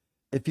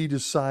if he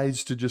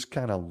decides to just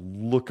kind of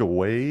look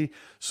away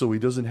so he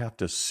doesn't have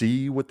to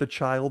see what the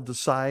child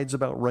decides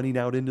about running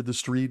out into the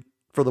street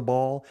for the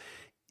ball,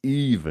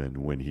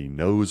 even when he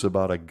knows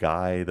about a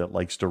guy that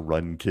likes to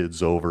run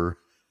kids over?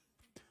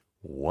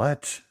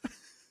 What?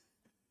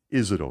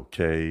 Is it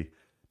okay?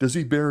 Does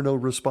he bear no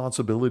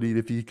responsibility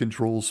if he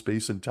controls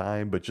space and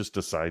time but just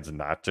decides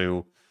not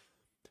to?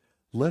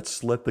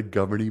 Let's let the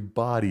governing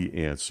body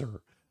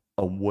answer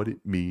on what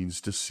it means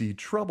to see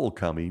trouble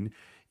coming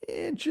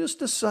and just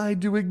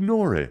decide to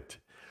ignore it.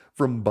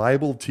 From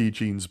Bible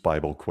Teachings,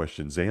 Bible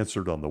Questions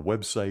Answered on the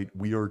website,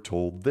 we are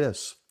told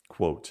this,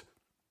 quote,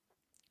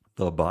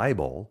 "The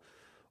Bible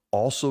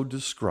also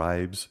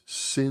describes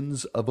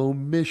sins of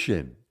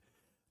omission,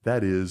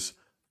 that is,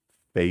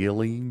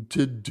 failing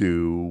to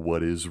do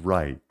what is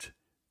right."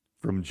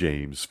 From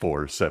James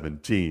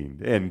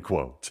 4:17, end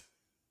quote.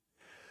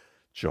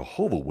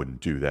 Jehovah wouldn't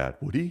do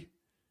that, would he?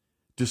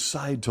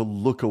 Decide to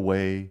look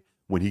away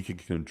when he can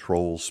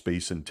control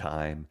space and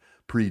time,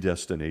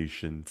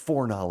 predestination,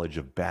 foreknowledge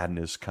of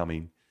badness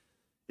coming.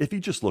 If he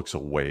just looks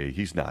away,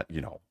 he's not,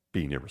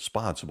 being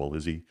irresponsible,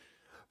 is he?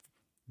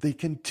 They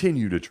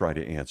continue to try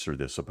to answer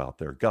this about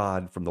their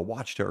God. From the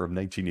Watchtower of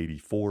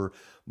 1984,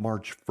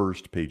 March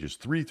 1st, pages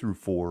 3 through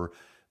 4,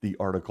 the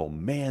article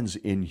 "Man's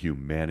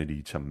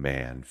Inhumanity to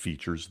Man"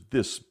 features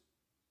this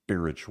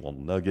spiritual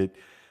nugget,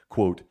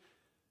 quote,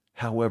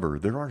 "However,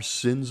 there are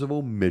sins of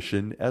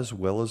omission as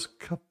well as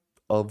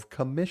of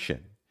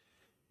commission.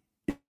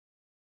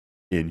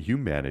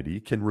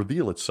 Inhumanity can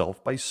reveal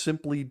itself by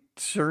simply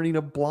turning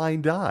a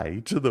blind eye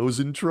to those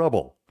in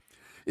trouble.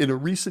 In a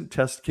recent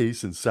test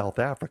case in South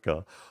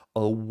Africa,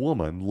 a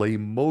woman lay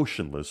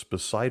motionless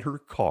beside her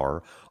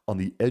car on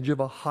the edge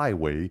of a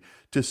highway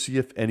to see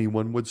if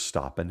anyone would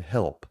stop and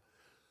help.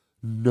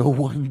 No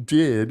one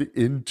did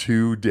in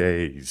 2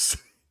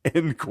 days."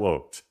 End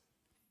quote.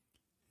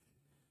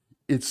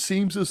 It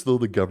seems as though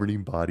the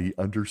governing body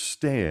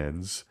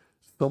understands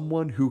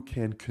someone who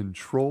can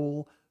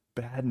control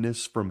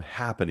badness from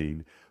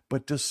happening,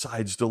 but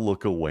decides to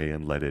look away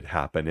and let it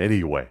happen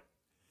anyway.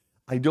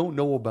 I don't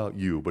know about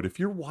you, but if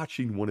you're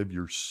watching one of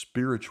your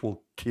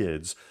spiritual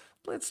kids,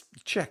 let's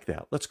check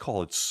that, let's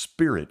call it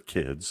spirit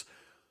kids,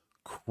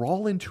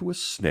 crawl into a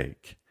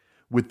snake,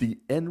 with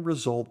the end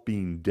result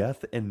being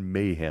death and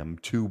mayhem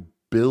to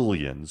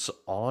billions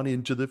on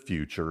into the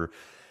future,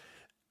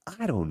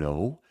 I don't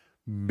know,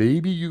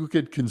 maybe you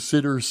could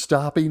consider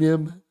stopping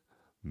him?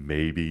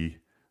 Maybe.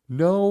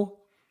 No?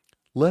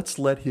 Let's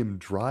let him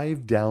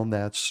drive down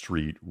that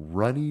street,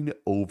 running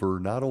over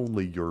not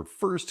only your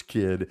first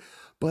kid,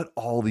 but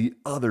all the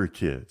other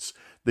kids.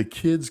 The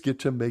kids get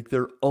to make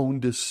their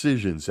own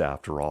decisions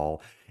after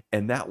all,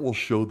 and that will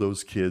show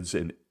those kids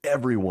and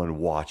everyone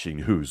watching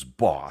who's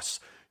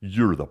boss.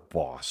 You're the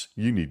boss.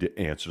 You need to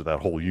answer that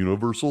whole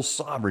universal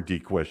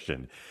sovereignty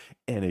question.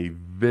 And a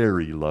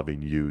very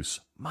loving use,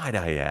 might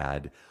I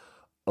add,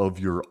 of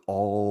your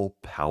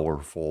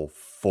all-powerful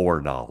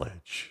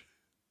foreknowledge.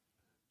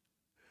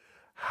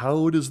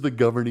 How does the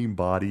governing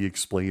body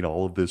explain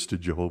all of this to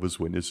Jehovah's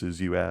Witnesses,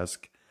 you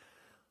ask?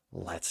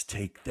 Let's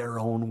take their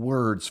own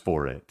words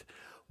for it.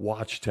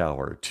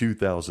 Watchtower,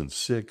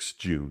 2006,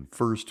 June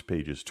 1st,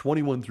 pages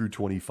 21 through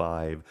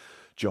 25.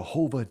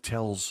 Jehovah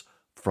tells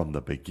from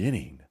the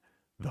beginning,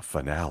 the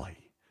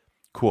finale.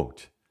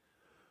 Quote,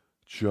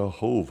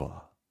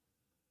 "Jehovah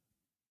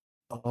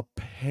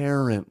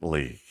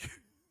apparently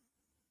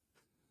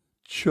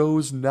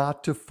chose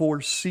not to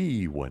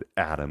foresee what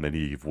Adam and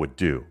Eve would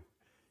do,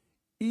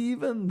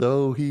 even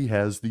though he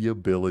has the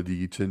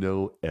ability to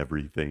know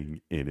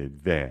everything in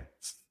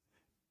advance."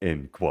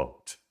 End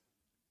quote.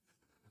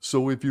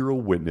 So if you're a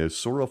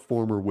witness or a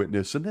former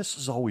witness, and this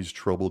has always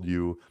troubled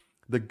you,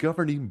 the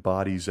governing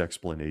body's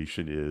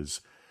explanation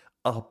is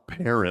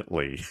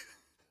apparently.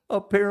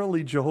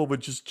 Apparently Jehovah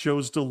just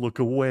chose to look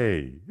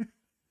away.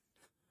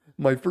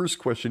 My first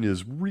question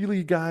is,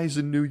 really, guys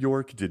in New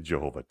York, did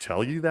Jehovah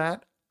tell you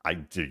that?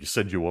 Did he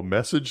send you a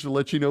message to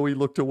let you know he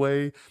looked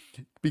away?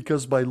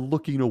 Because by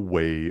looking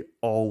away,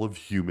 all of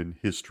human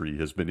history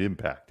has been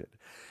impacted.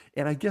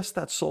 And I guess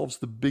that solves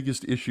the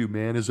biggest issue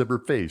man has ever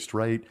faced,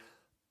 right?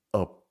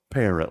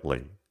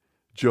 Apparently.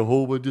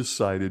 Jehovah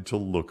decided to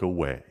look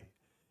away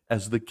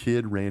as the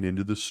kid ran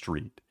into the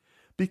street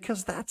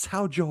because that's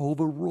how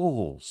Jehovah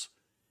rolls.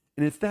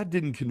 And if that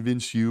didn't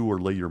convince you or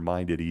lay your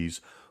mind at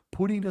ease,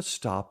 putting a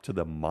stop to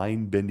the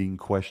mind-bending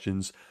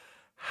questions,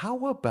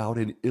 how about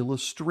an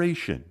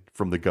illustration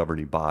from the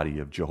governing body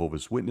of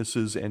Jehovah's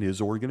Witnesses and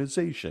his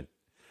organization?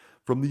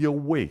 From the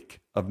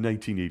Awake of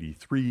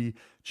 1983,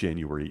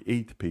 January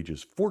 8th,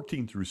 pages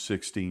 14 through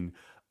 16,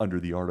 under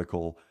the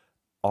article,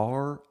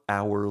 Are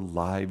Our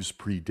Lives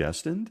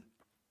Predestined?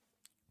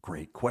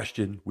 Great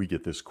question. We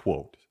get this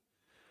quote.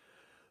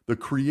 The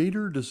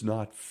Creator does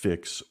not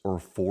fix or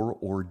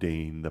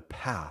foreordain the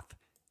path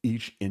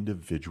each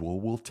individual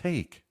will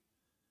take.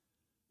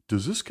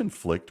 Does this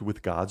conflict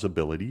with God's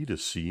ability to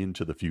see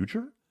into the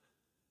future?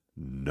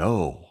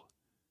 No.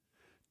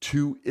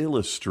 To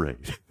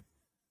illustrate,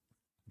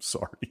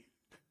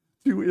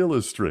 to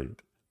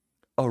illustrate,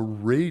 a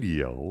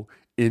radio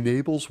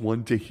enables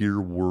one to hear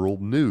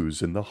world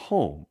news in the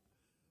home,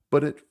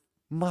 but it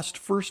must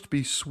first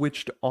be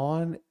switched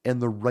on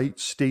and the right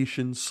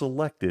station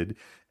selected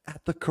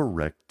at the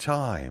correct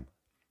time.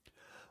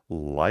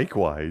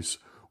 Likewise,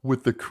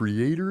 with the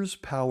Creator's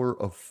power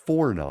of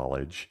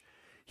foreknowledge,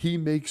 he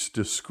makes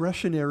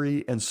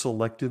discretionary and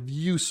selective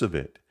use of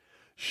it,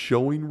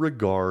 showing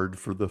regard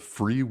for the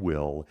free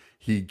will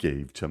he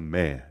gave to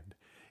man.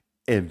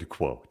 End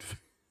quote.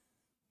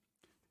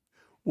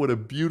 What a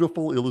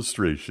beautiful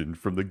illustration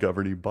from the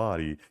governing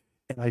body,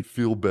 and I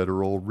feel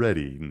better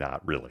already.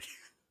 Not really.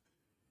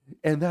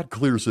 And that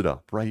clears it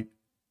up, right?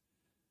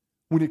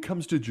 When it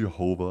comes to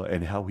Jehovah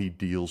and how he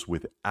deals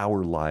with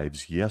our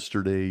lives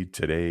yesterday,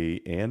 today,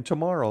 and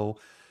tomorrow,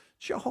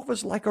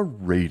 Jehovah's like a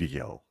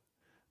radio.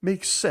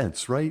 Makes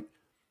sense, right?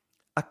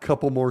 A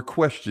couple more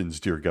questions,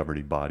 dear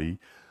governing body.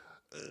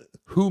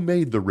 Who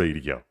made the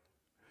radio?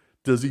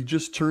 Does he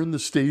just turn the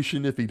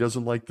station if he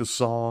doesn't like the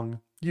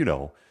song? You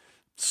know,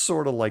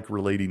 sort of like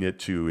relating it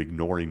to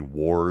ignoring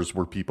wars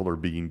where people are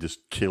being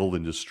just killed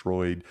and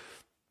destroyed,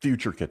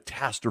 future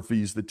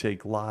catastrophes that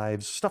take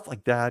lives, stuff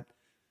like that.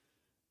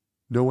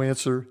 No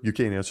answer? You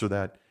can't answer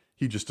that?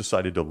 He just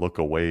decided to look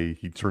away.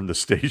 He turned the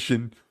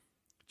station.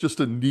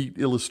 Just a neat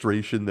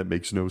illustration that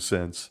makes no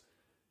sense.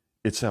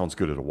 It sounds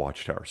good at a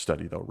Watchtower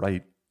study, though,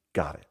 right?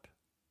 Got it.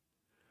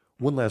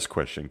 One last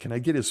question. Can I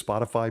get his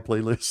Spotify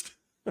playlist?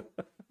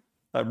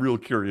 I'm real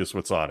curious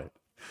what's on it.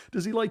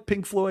 Does he like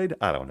Pink Floyd?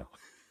 I don't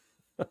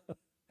know.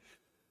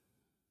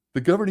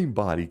 The governing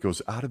body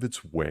goes out of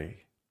its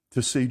way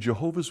to say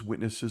Jehovah's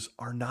Witnesses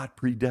are not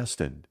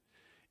predestined,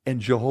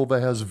 and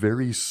Jehovah has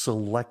very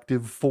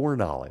selective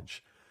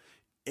foreknowledge.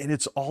 And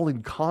it's all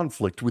in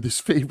conflict with his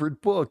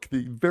favorite book,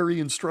 the very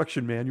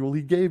instruction manual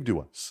he gave to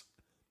us.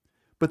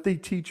 But they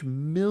teach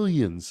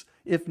millions,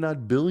 if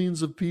not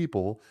billions of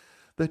people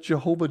that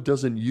Jehovah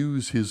doesn't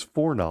use his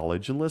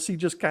foreknowledge unless he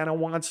just kind of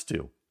wants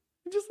to.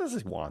 He just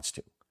says he wants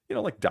to. You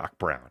know, like Doc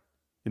Brown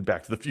in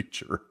Back to the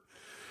Future.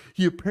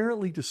 He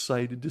apparently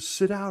decided to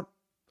sit out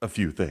a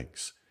few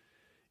things,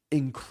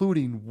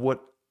 including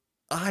what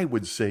I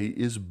would say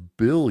is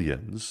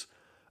billions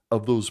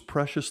of those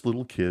precious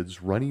little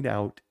kids running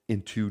out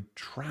into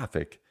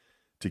traffic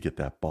to get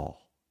that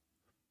ball.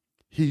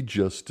 He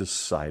just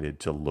decided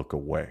to look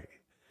away.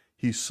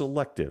 He's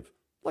selective,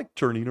 like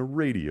turning a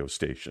radio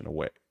station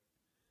away.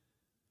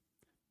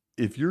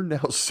 If you're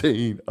now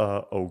saying,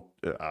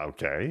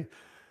 okay,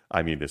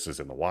 I mean, this is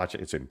in the watch,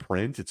 it's in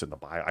print, it's in the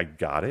Bible, I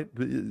got it.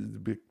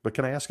 But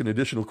can I ask an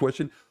additional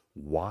question?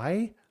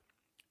 Why?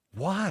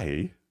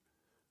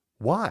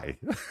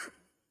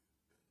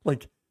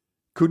 Like,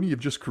 couldn't he have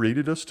just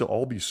created us to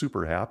all be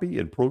super happy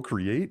and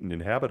procreate and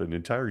inhabit an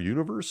entire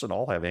universe and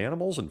all have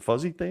animals and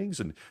fuzzy things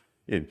and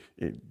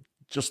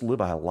just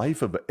live a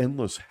life of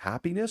endless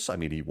happiness? I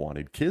mean, he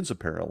wanted kids,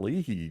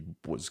 apparently. He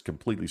was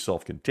completely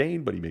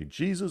self-contained, but he made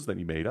Jesus, then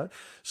he made us.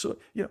 So,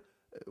 you know,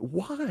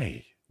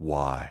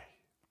 why?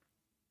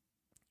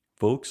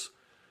 Folks,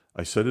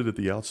 I said it at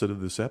the outset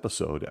of this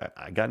episode.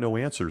 I got no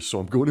answers, so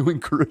I'm going to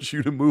encourage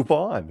you to move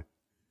on.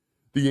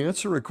 The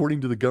answer,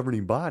 according to the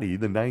governing body,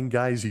 the 9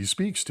 guys he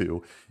speaks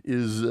to,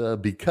 is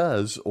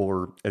because,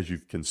 or as you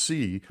can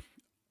see,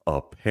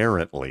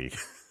 apparently,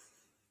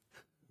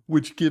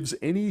 which gives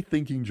any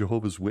thinking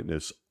Jehovah's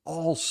Witness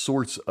all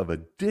sorts of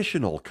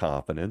additional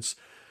confidence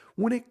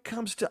when it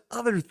comes to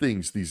other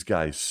things these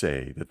guys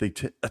say that they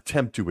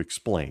attempt to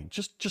explain.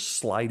 Just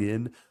slide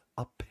in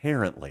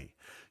apparently.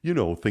 You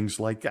know, things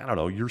like, I don't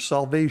know, your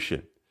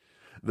salvation.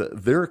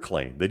 Their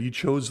claim that he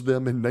chose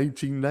them in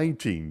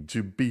 1919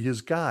 to be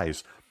his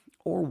guys,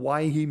 or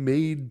why he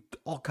made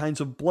all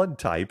kinds of blood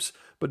types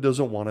but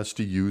doesn't want us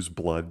to use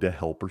blood to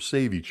help or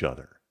save each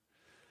other.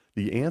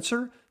 The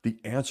answer? The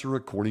answer,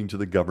 according to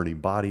the governing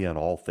body on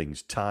all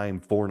things time,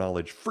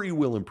 foreknowledge, free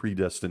will, and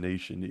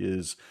predestination,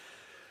 is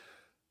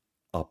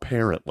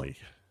apparently.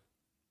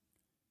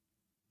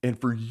 And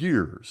for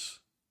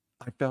years,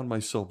 I found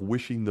myself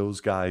wishing those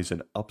guys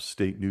in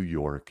upstate New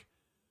York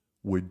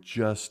would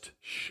just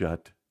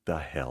shut the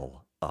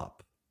hell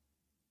up.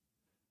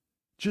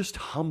 Just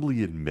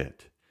humbly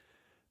admit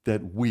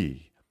that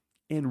we,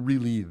 and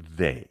really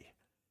they,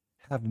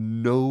 have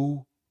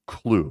no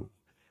clue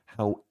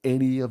how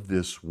any of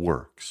this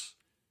works.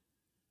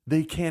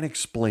 They can't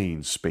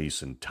explain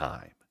space and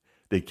time.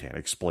 They can't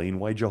explain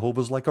why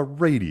Jehovah's like a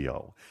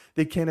radio.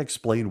 They can't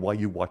explain why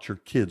you watch your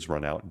kids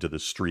run out into the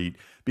street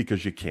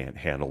because you can't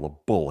handle a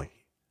bully.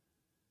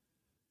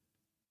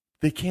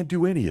 They can't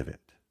do any of it.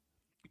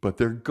 But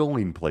they're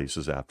going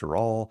places after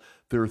all.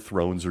 Their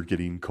thrones are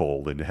getting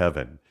cold in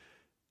heaven.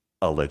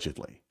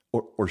 Allegedly.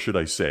 Or should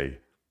I say,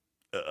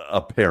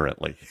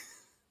 apparently.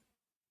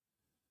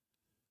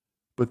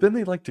 But then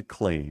they like to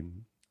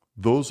claim,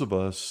 those of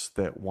us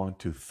that want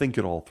to think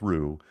it all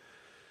through,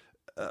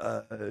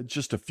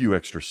 just a few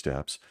extra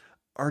steps,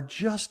 are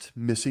just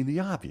missing the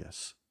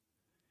obvious.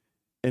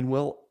 And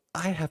well,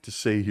 I have to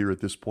say here at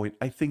this point,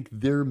 I think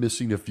they're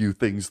missing a few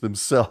things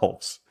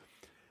themselves.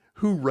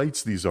 Who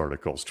writes these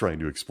articles trying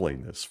to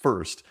explain this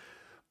first?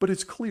 But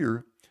it's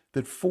clear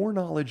that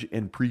foreknowledge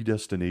and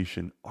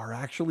predestination are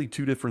actually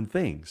two different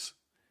things,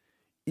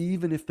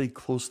 even if they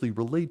closely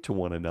relate to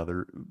one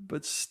another,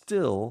 but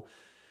still,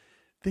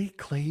 they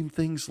claim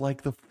things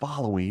like the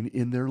following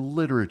in their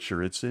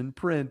literature. It's in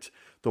print,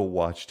 The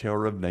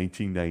Watchtower of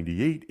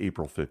 1998,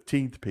 April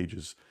 15th,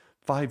 pages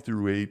 5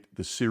 through 8.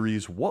 The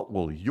series, What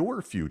Will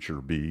Your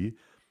Future Be?,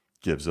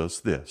 gives us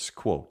this,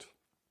 quote,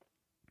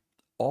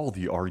 all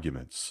the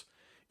arguments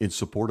in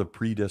support of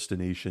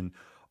predestination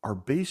are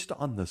based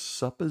on the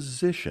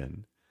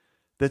supposition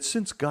that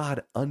since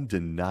God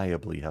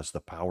undeniably has the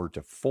power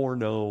to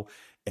foreknow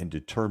and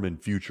determine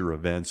future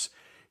events,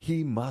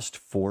 he must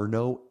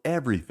foreknow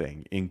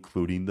everything,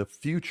 including the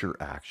future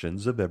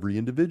actions of every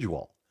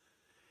individual.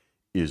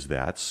 Is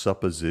that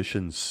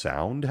supposition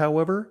sound,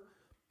 however?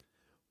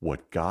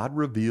 What God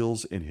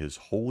reveals in his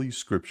holy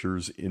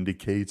scriptures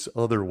indicates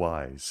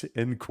otherwise,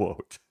 end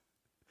quote.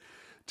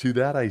 To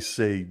that I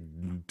say,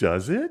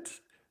 does it?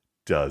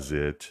 Does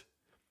it?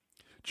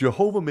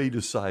 Jehovah may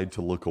decide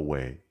to look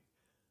away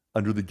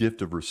under the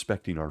gift of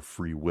respecting our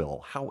free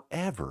will.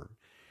 However,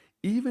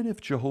 even if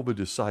Jehovah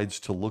decides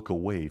to look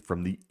away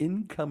from the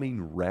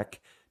incoming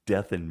wreck,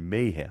 death, and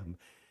mayhem,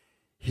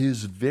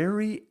 his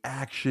very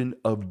action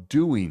of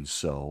doing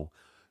so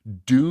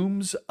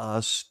dooms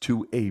us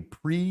to a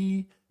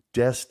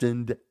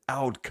predestined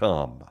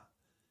outcome.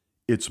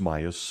 It's my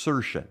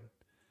assertion.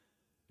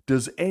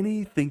 Does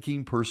any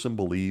thinking person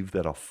believe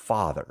that a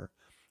father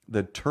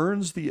that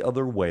turns the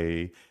other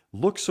way,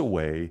 looks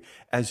away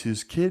as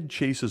his kid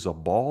chases a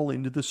ball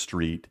into the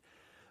street,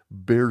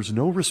 bears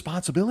no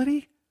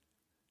responsibility?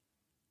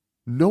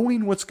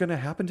 Knowing what's going to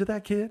happen to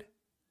that kid?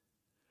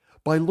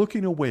 By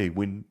looking away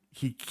when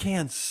he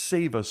can't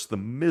save us the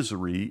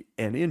misery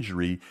and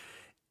injury,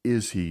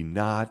 is he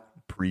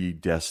not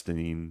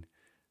predestining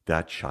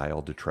that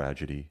child to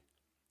tragedy?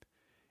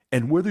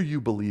 And whether you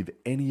believe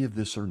any of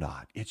this or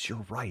not, it's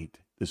your right.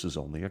 This is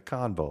only a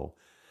convo.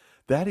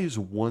 That is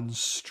one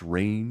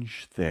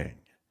strange thing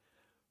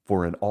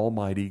for an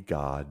almighty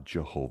God,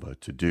 Jehovah,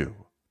 to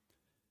do.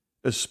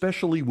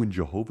 Especially when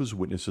Jehovah's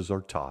Witnesses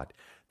are taught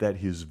that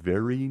his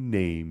very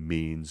name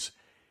means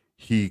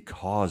he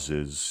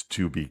causes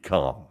to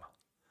become.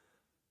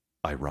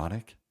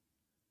 Ironic?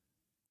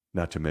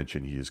 Not to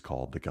mention he is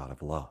called the God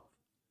of love.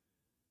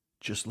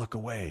 Just look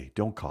away.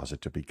 Don't cause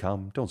it to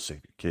become. Don't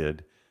save your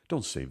kid.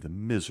 Don't save the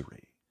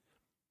misery.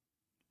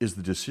 Is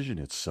the decision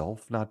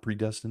itself not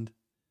predestined?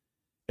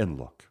 And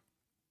look,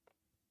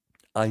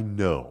 I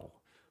know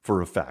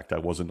for a fact I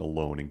wasn't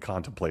alone in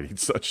contemplating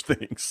such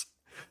things.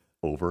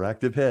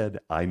 Overactive head,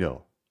 I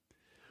know.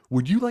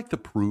 Would you like the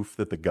proof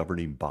that the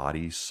governing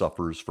body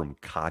suffers from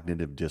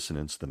cognitive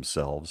dissonance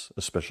themselves,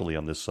 especially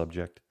on this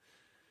subject?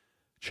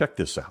 Check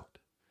this out.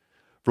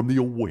 From the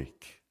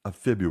Awake of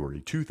February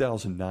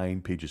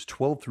 2009, pages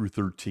 12 through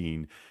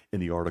 13, in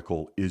the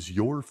article, Is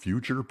Your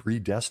Future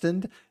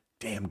Predestined?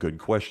 Damn good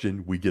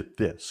question. We get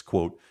this,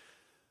 quote,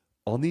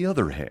 on the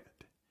other hand,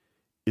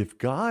 if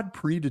God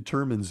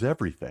predetermines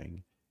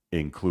everything,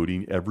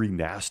 including every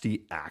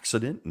nasty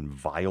accident and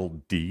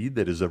vile deed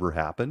that has ever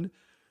happened,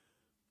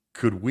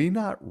 could we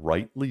not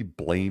rightly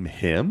blame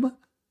him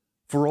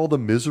for all the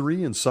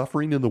misery and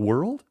suffering in the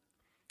world?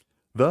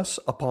 Thus,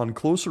 upon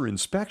closer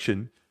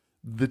inspection,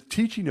 the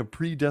teaching of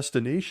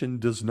predestination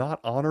does not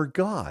honor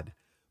God,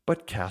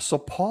 but casts a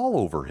pall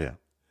over him.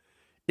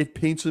 It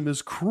paints him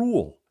as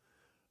cruel,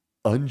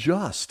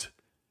 unjust,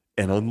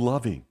 and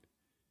unloving.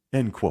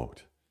 End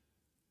quote.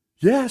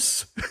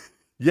 Yes,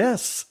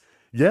 yes,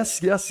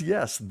 yes, yes,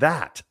 yes,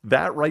 that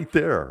right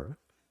there.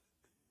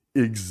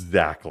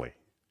 Exactly.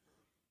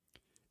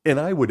 And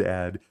I would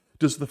add,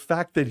 does the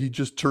fact that he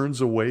just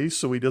turns away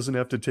so he doesn't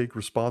have to take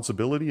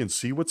responsibility and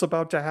see what's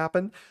about to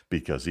happen,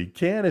 because he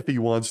can if he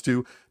wants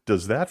to,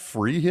 does that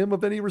free him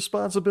of any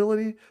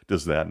responsibility?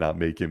 Does that not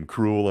make him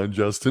cruel,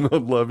 unjust, and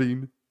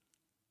unloving?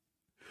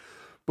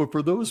 But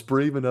for those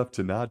brave enough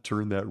to not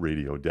turn that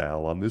radio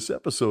dial on this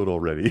episode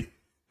already,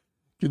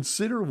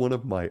 consider one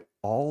of my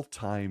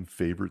all-time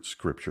favorite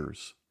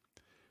scriptures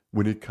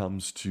when it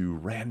comes to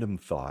random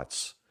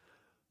thoughts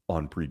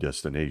on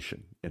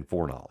predestination and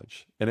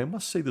foreknowledge. And I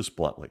must say this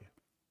bluntly.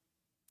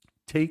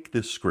 take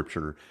this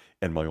scripture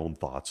and my own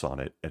thoughts on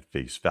it at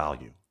face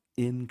value,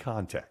 in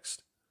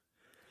context.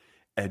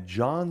 At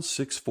John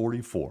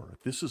 6:44,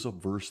 this is a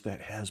verse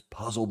that has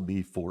puzzled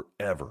me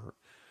forever.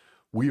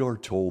 We are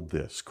told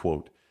this,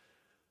 quote,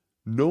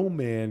 "No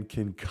man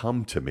can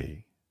come to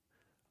me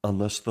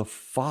unless the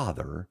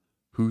Father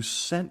who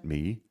sent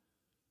me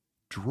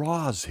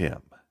draws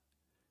him,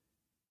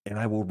 and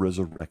I will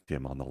resurrect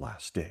him on the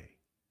last day."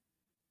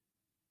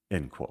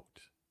 End quote.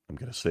 I'm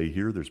going to say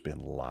here, there's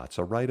been lots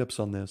of write-ups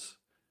on this,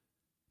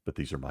 but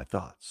these are my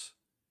thoughts.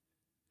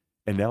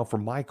 And now for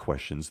my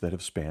questions that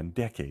have spanned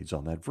decades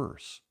on that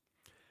verse.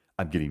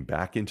 I'm getting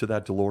back into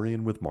that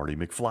DeLorean with Marty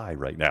McFly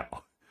right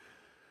now.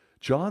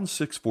 John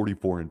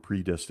 6:44 in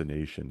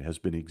Predestination has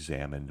been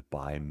examined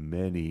by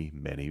many,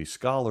 many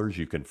scholars.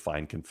 You can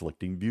find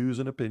conflicting views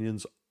and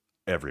opinions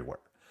everywhere.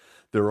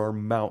 There are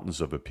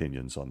mountains of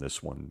opinions on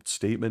this one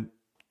statement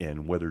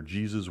and whether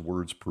Jesus'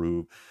 words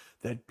prove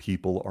that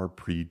people are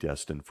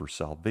predestined for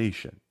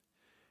salvation.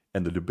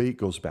 And the debate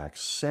goes back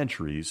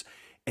centuries,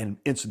 and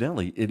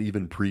incidentally, it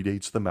even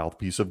predates the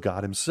mouthpiece of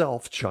God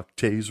himself, Chuck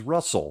Taze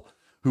Russell,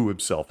 who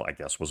himself, I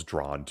guess, was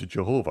drawn to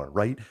Jehovah,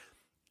 right?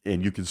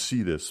 And you can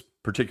see this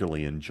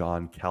particularly in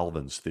John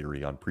Calvin's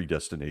theory on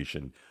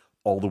predestination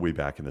all the way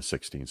back in the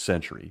 16th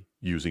century,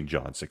 using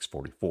John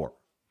 6:44.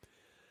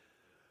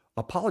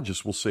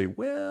 Apologists will say,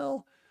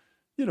 well,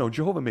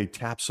 Jehovah may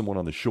tap someone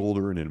on the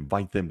shoulder and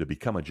invite them to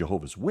become a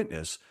Jehovah's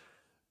Witness,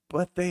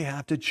 but they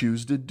have to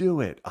choose to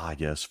do it. Ah,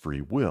 yes,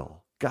 free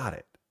will. Got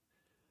it.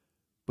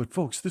 But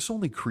folks, this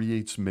only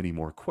creates many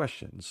more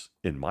questions,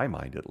 in my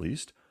mind at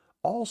least,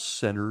 all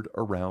centered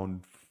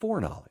around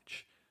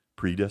foreknowledge,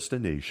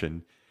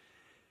 predestination,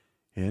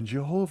 and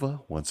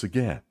Jehovah once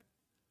again.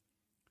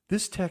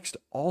 This text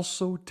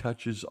also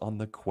touches on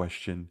the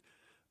question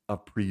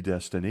of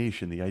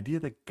predestination, the idea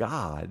that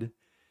God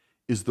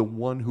is the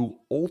one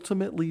who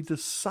ultimately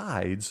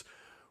decides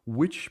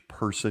which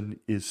person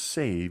is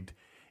saved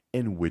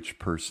and which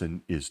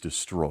person is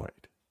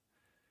destroyed.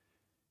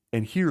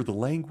 And here the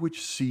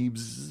language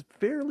seems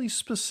fairly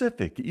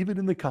specific, even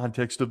in the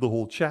context of the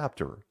whole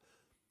chapter.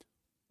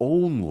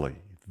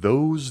 Only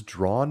those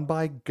drawn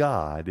by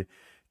God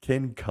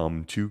can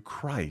come to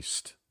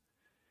Christ.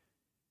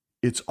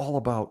 It's all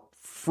about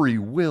free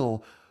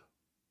will,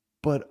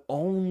 but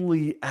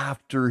only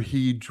after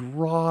he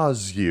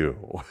draws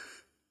you.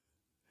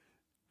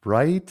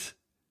 Right?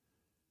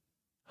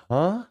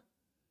 Huh?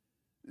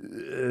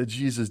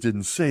 Jesus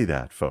didn't say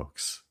that,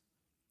 folks.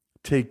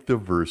 Take the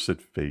verse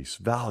at face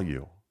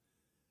value.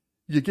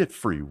 You get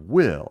free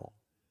will,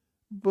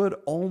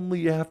 but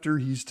only after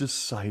he's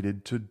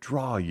decided to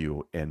draw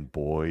you. And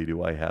boy,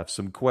 do I have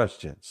some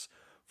questions.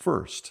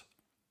 First,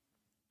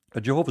 a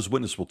Jehovah's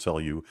Witness will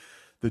tell you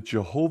that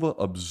Jehovah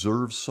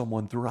observes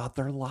someone throughout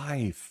their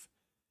life,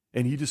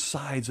 and he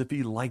decides if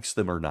he likes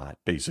them or not,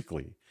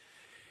 basically.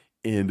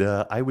 And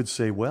I would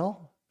say,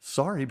 well,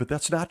 sorry, but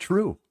that's not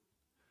true.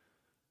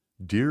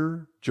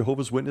 Dear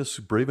Jehovah's Witness,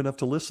 brave enough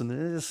to listen, it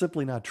is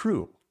simply not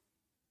true.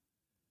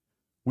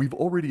 We've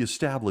already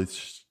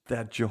established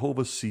that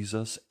Jehovah sees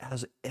us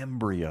as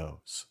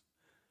embryos,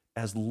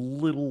 as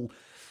little,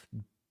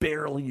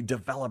 barely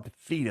developed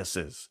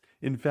fetuses.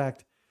 In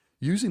fact,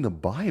 using the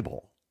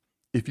Bible,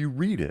 if you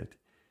read it,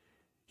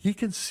 he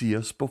can see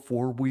us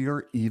before we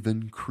are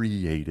even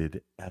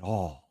created at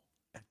all,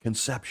 at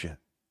conception.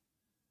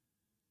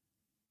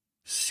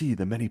 See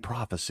the many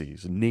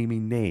prophecies,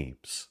 naming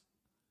names.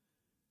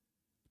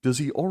 Does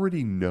he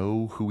already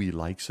know who he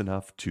likes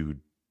enough to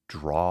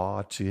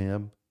draw to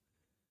him?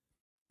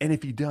 And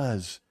if he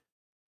does,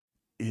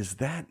 is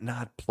that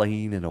not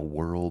playing in a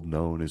world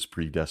known as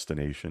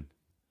predestination?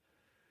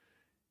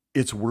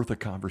 It's worth a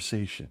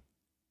conversation.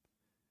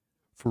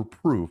 For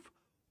proof,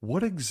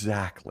 what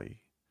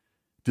exactly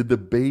did the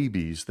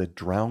babies that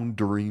drowned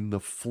during the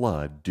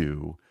flood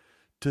do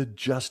to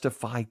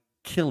justify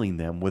killing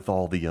them with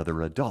all the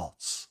other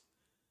adults?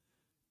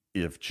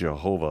 If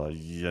Jehovah,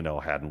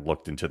 hadn't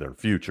looked into their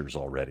futures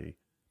already.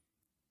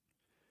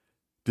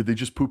 Did they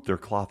just poop their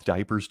cloth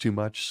diapers too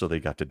much so they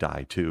got to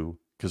die too?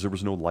 Because there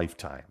was no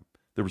lifetime.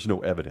 There was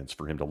no evidence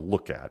for him to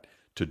look at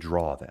to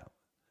draw them.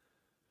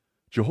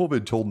 Jehovah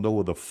had told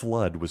Noah the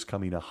flood was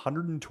coming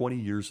 120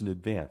 years in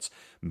advance.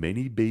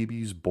 Many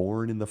babies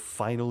born in the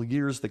final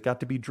years that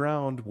got to be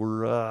drowned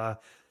were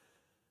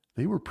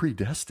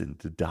predestined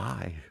to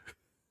die.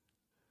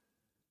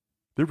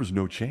 There was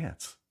no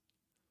chance.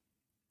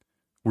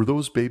 Were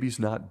those babies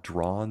not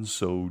drawn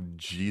so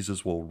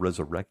Jesus will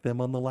resurrect them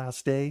on the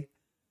last day?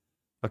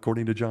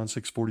 According to John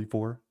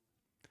 6:44?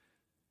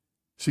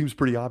 Seems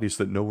pretty obvious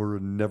that Noah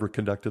never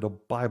conducted a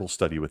Bible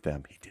study with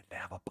them. He didn't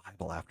have a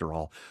Bible after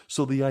all.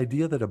 So the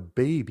idea that a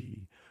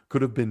baby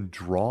could have been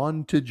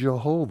drawn to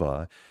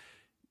Jehovah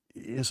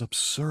is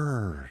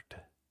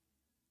absurd.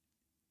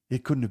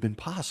 It couldn't have been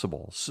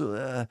possible.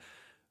 So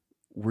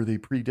were they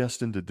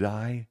predestined to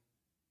die?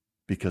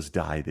 Because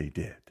die they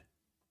did.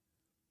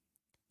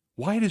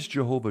 Why does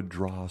Jehovah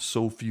draw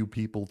so few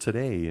people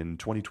today in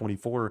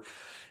 2024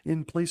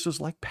 in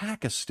places like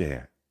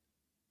Pakistan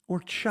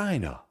or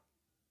China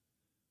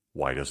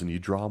Why doesn't he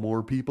draw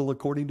more people,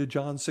 according to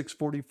John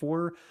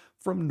 6:44,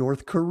 from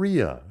North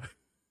Korea?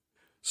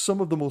 Some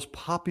of the most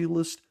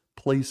populous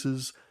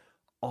places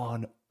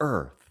on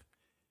earth,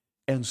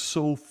 and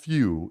so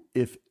few,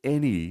 if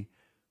any,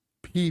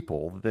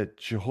 people that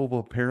Jehovah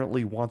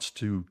apparently wants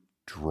to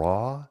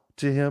draw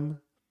to him.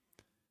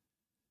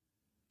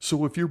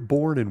 So if you're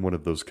born in one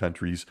of those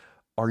countries,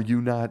 are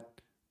you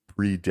not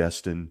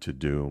predestined to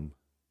doom,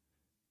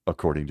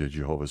 according to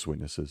Jehovah's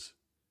Witnesses?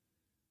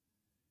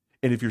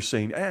 And if you're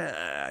saying,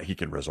 he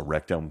can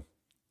resurrect them,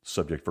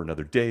 subject for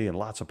another day and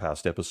lots of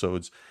past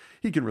episodes,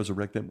 he can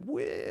resurrect them.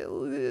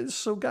 Well,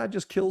 so God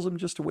just kills them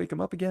just to wake them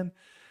up again?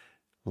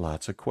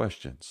 Lots of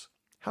questions.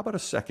 How about a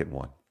second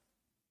one?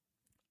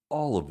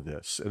 All of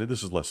this, and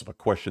this is less of a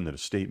question than a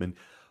statement,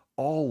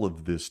 all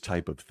of this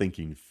type of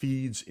thinking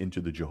feeds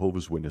into the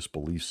Jehovah's Witness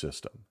belief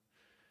system.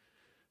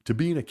 To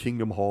be in a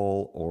kingdom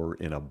hall or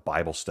in a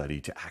Bible study,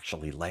 to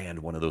actually land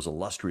one of those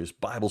illustrious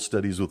Bible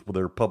studies with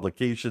their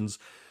publications,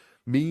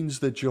 means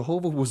that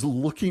Jehovah was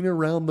looking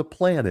around the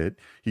planet.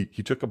 He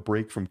took a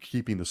break from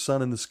keeping the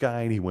sun in the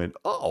sky and he went,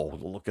 oh,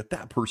 look at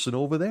that person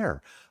over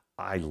there.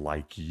 I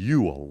like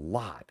you a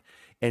lot.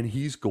 And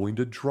he's going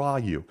to draw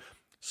you.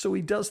 So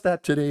he does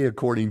that today,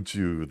 according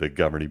to the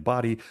governing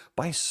body,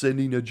 by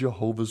sending a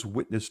Jehovah's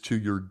Witness to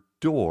your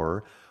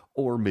door,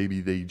 or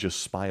maybe they just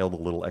smiled a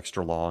little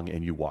extra long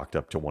and you walked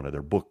up to one of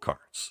their book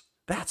carts.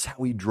 That's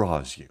how he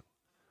draws you.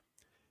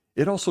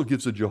 It also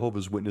gives a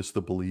Jehovah's Witness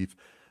the belief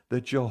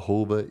that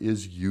Jehovah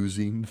is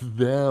using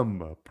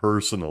them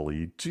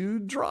personally to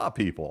draw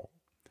people.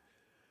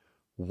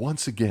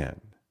 Once again,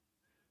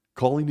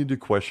 calling into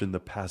question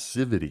the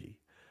passivity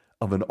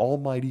of an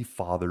almighty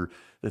Father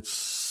that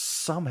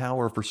somehow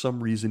or for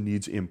some reason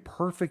needs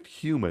imperfect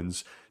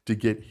humans to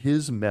get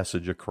his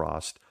message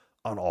across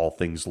on all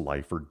things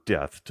life or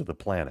death to the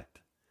planet.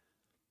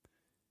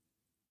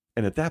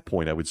 And at that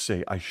point, I would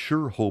say, I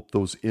sure hope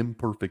those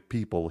imperfect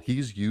people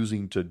he's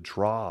using to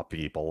draw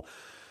people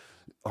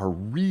are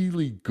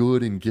really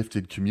good and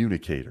gifted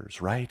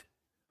communicators, right?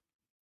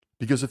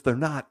 Because if they're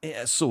not,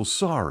 so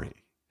sorry.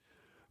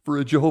 For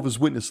a Jehovah's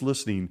Witness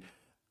listening,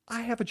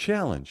 I have a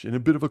challenge and a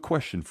bit of a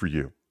question for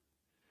you.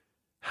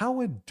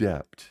 How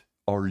adept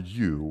are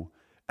you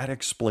at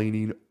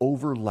explaining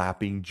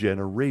overlapping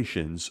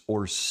generations,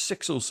 or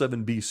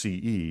 607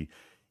 BCE,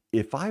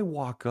 if I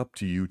walk up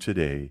to you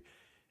today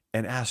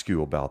and ask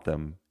you about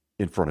them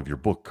in front of your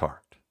book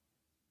cart?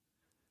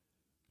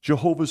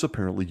 Jehovah's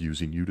apparently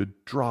using you to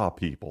draw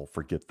people.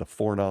 Forget the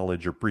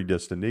foreknowledge or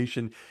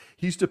predestination.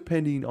 He's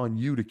depending on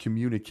you to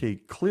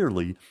communicate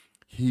clearly.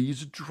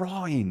 He's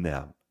drawing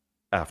them,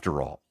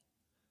 after all.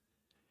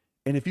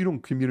 And if you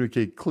don't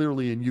communicate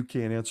clearly and you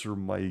can't answer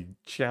my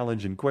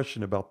challenge and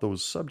question about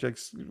those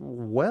subjects,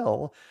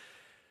 well,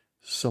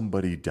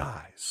 somebody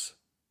dies.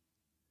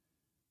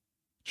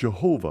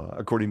 Jehovah,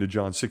 according to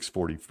John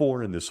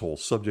 6:44, in this whole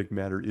subject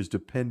matter, is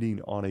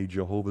depending on a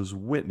Jehovah's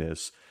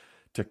Witness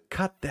to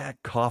cut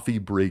that coffee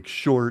break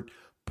short,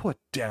 put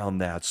down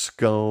that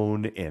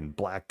scone and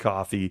black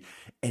coffee,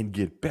 and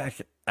get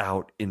back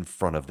out in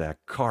front of that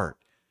cart.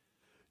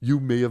 You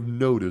may have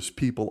noticed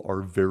people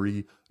are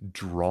very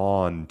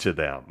drawn to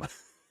them.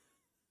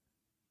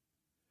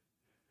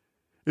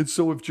 And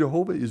so if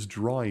Jehovah is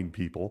drawing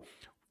people,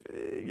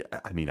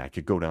 I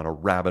could go down a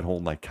rabbit hole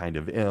and I kind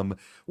of am.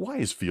 Why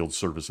is field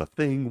service a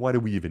thing? Why do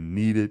we even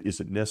need it? Is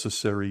it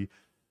necessary?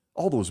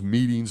 All those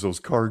meetings, those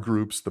car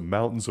groups, the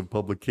mountains of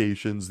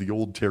publications, the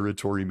old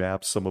territory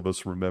maps some of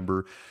us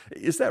remember.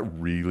 Is that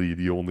really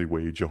the only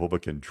way Jehovah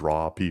can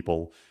draw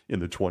people in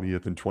the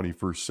 20th and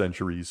 21st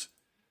centuries?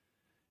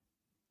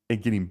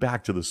 And getting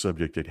back to the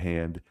subject at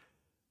hand,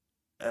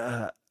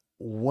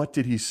 what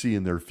did he see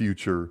in their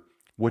future?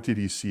 What did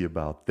he see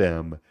about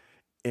them?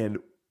 And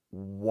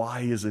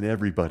why isn't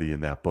everybody in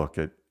that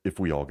bucket if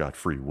we all got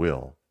free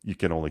will? You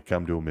can only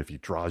come to him if he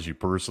draws you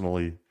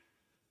personally.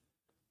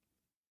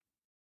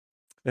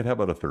 And how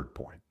about a third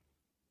point?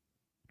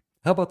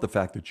 How about the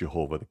fact that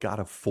Jehovah, the God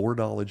of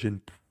foreknowledge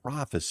and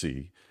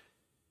prophecy,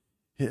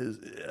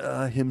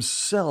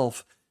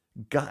 himself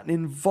gotten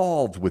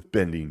involved with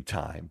bending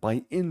time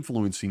by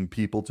influencing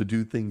people to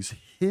do things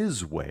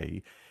his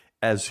way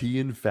as he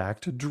in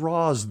fact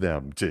draws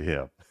them to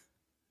him.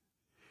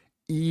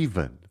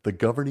 Even the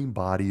governing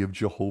body of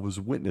Jehovah's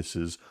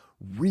Witnesses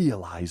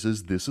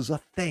realizes this is a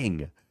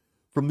thing.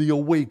 From the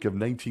Awake of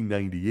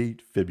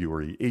 1998,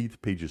 February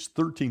 8th, pages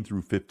 13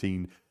 through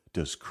 15,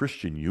 Does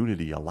Christian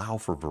Unity Allow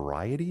for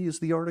Variety, is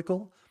the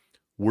article.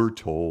 We're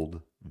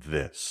told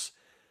this.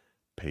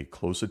 Pay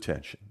close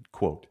attention.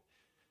 Quote,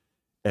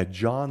 at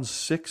John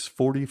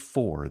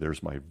 6:44,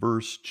 there's my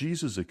verse,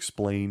 Jesus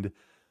explained,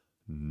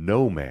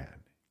 no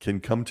man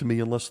can come to me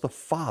unless the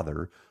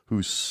Father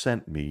who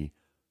sent me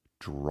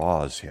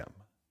draws him.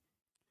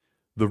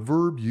 The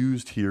verb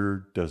used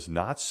here does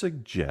not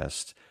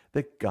suggest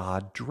that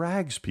God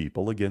drags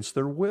people against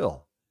their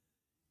will.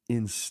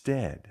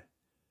 Instead,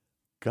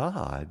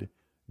 God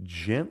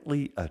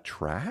gently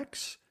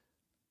attracts,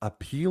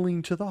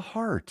 appealing to the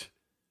heart.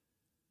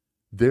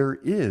 There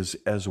is,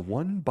 as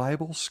one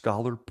Bible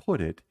scholar put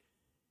it,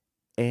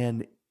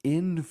 an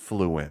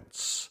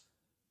influence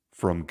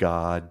from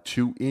God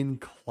to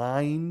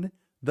incline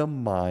the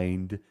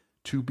mind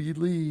to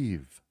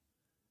believe.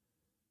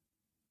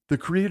 The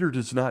Creator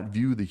does not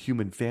view the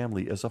human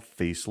family as a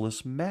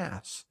faceless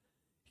mass.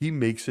 He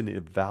makes an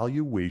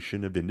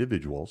evaluation of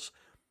individuals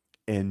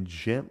and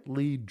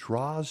gently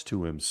draws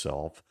to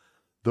himself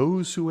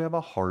those who have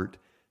a heart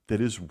that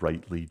is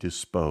rightly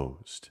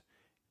disposed.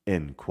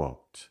 End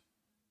quote.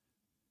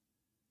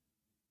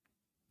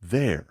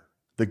 There,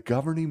 the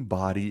governing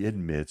body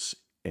admits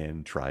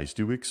and tries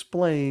to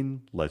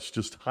explain, let's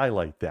just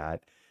highlight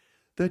that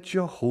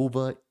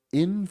Jehovah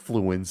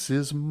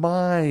influences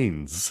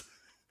minds.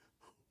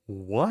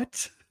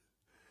 What?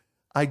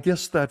 I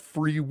guess that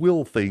free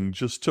will thing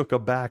just took a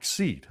back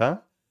seat,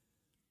 huh?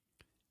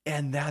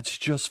 And that's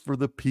just for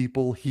the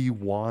people he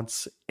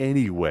wants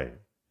anyway.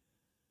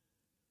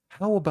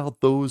 How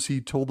about those he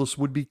told us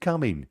would be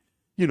coming?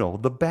 You know,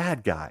 the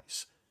bad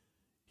guys.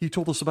 He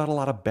told us about a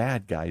lot of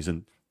bad guys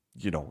in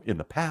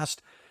the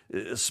past,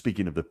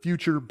 speaking of the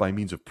future by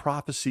means of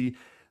prophecy,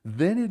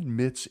 then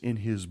admits in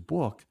his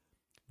book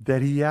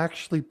that he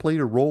actually played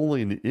a role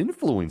in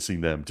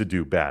influencing them to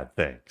do bad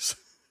things.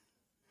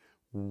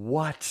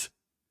 What?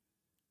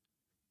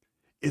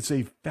 It's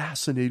a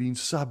fascinating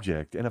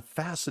subject and a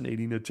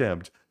fascinating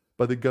attempt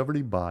by the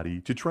governing body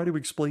to try to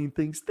explain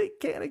things they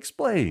can't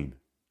explain.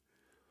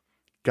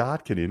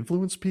 God can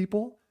influence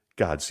people.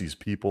 God sees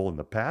people in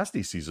the past.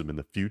 He sees them in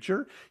the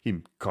future. He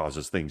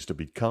causes things to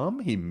become.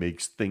 He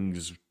makes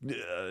things,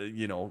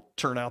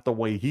 turn out the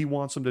way he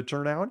wants them to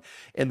turn out.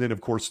 And then,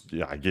 of course,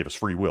 I gave us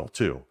free will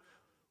too.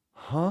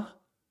 Huh?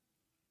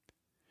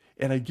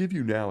 And I give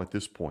you now at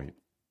this point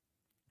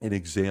an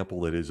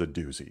example that is a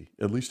doozy,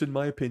 at least in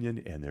my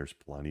opinion, and there's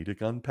plenty to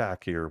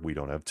unpack here. We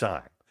don't have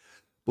time.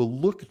 But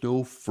look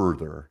no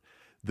further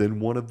than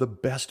one of the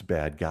best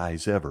bad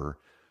guys ever,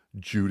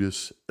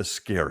 Judas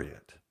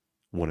Iscariot,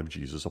 one of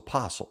Jesus'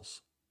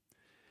 apostles.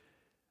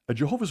 A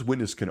Jehovah's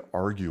Witness can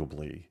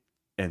arguably,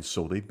 and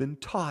so they've been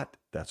taught,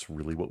 that's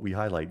really what we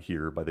highlight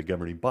here by the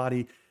governing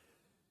body,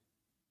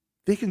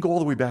 they can go all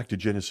the way back to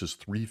Genesis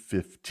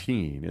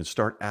 3:15 and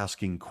start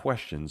asking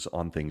questions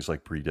on things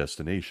like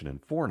predestination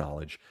and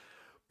foreknowledge.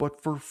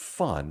 But for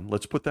fun,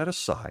 let's put that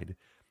aside,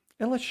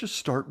 and let's just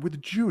start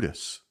with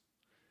Judas,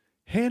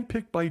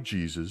 handpicked by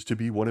Jesus to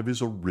be one of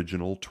his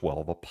original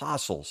 12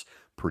 apostles.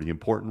 Pretty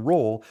important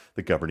role.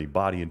 The governing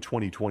body in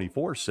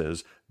 2024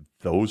 says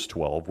those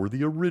 12 were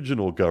the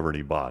original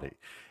governing body.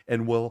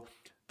 And well,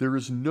 there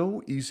is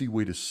no easy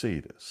way to say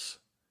this,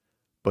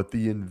 but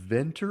the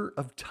inventor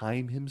of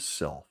time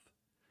himself,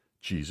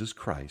 Jesus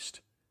Christ,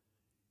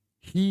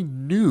 he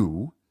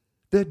knew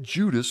that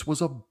Judas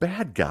was a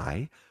bad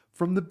guy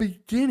from the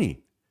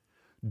beginning,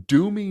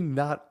 dooming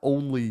not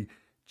only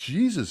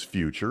Jesus'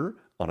 future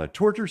on a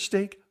torture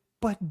stake,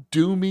 but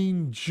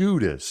dooming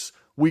Judas.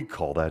 We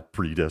call that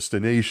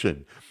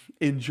predestination.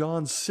 In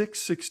John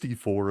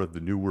 6:64 of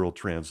the New World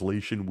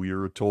Translation, we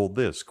are told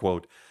this,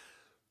 quote,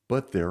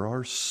 "But there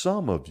are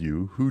some of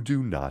you who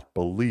do not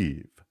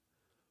believe.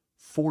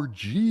 For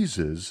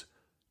Jesus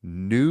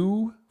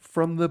knew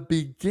from the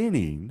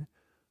beginning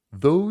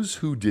those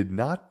who did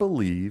not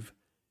believe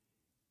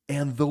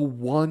and the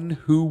one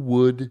who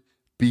would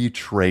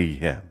betray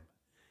him."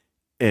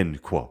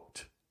 End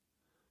quote.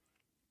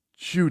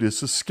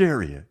 Judas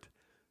Iscariot,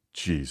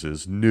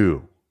 Jesus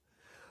knew.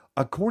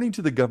 According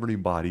to the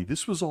governing body,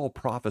 this was all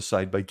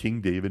prophesied by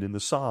King David in the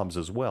Psalms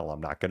as well. I'm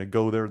not going to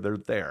go there, they're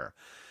there.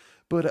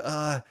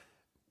 But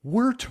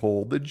we're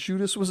told that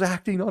Judas was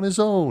acting on his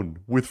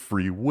own with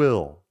free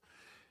will.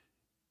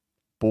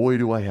 Boy,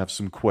 do I have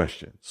some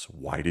questions.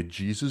 Why did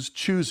Jesus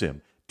choose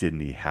him?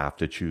 Didn't he have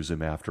to choose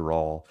him after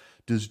all?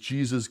 Does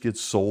Jesus get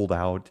sold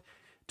out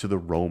to the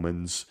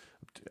Romans,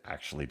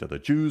 actually to the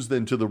Jews,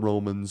 then to the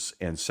Romans,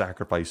 and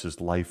sacrifice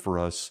his life for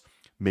us,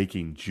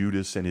 making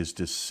Judas and his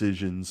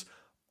decisions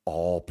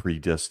all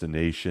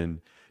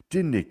predestination?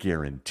 Didn't it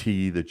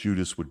guarantee that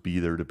Judas would be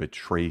there to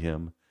betray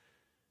him?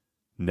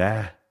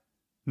 Nah,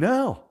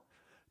 no,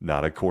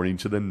 not according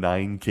to the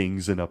 9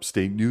 kings in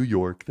upstate New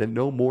York that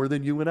know more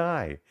than you and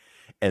I.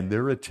 And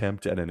their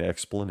attempt at an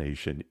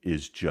explanation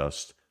is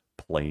just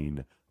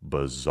plain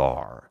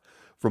bizarre.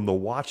 From the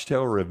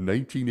Watchtower of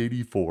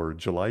 1984,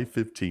 July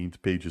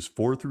 15th, pages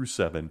 4 through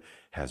 7,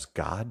 Has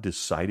God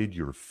Decided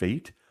Your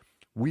Fate?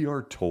 We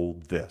are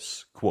told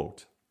this,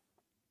 quote,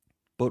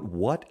 "But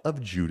what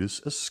of Judas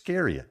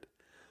Iscariot?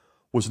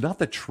 Was not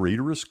the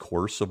traitorous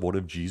course of one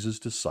of Jesus'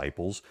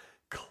 disciples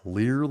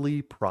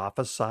clearly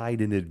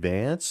prophesied in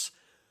advance?"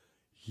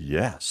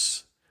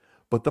 Yes.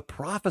 But the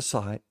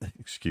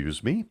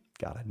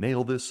gotta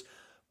nail this,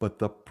 but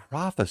the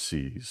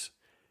prophecies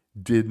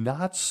did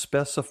not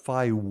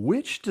specify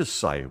which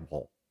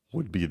disciple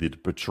would be the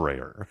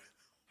betrayer.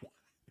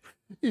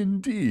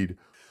 Indeed,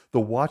 the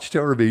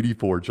Watchtower of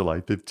 84, July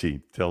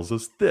 15th, tells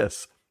us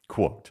this,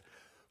 quote,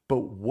 "But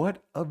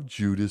what of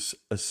Judas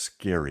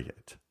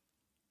Iscariot?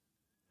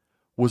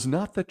 Was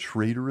not the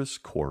traitorous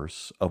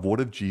course of one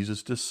of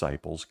Jesus'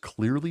 disciples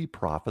clearly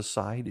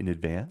prophesied in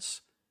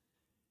advance?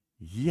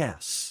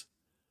 Yes.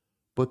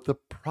 but the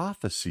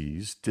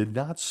prophecies did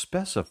not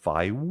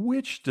specify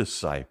which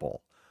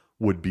disciple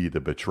would be the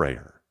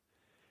betrayer.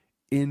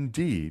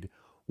 Indeed,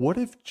 what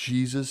if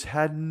Jesus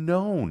had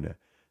known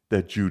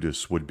that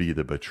Judas would be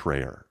the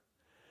betrayer?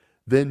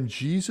 Then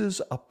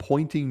Jesus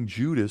appointing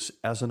Judas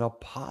as an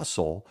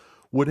apostle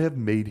would have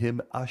made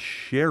him a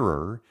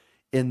sharer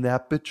in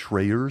that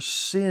betrayer's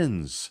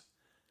sins.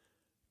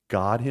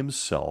 God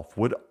himself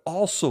would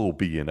also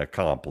be an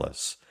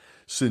accomplice,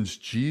 since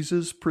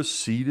Jesus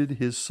preceded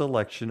his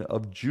selection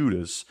of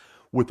Judas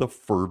with a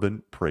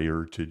fervent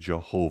prayer to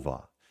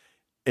Jehovah.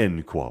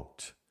 End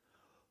quote.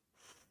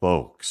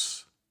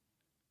 Folks,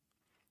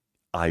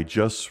 I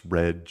just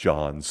read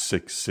John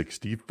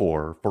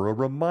 6:64 for a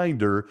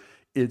reminder.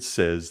 It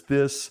says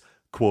this,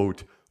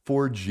 quote,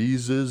 "For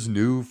Jesus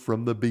knew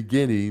from the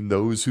beginning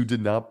those who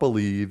did not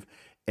believe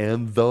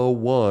and the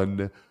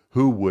one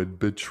who would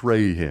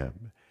betray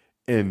him."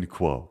 End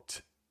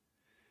quote.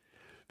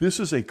 This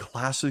is a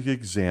classic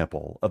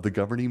example of the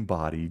governing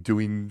body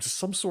doing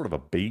some sort of a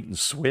bait and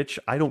switch.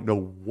 I don't know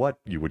what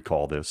you would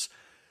call this.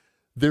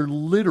 They're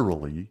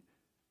literally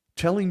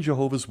telling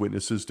Jehovah's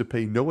Witnesses to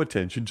pay no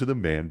attention to the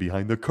man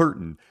behind the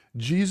curtain.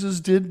 Jesus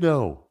did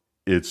know.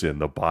 It's in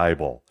the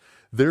Bible.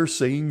 They're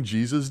saying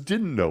Jesus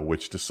didn't know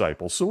which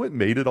disciple, so it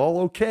made it all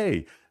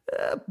okay.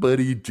 But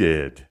he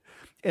did.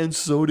 And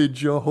so did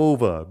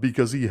Jehovah,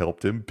 because he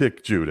helped him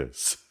pick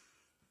Judas.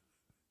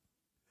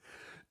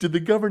 Did the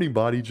governing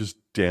body just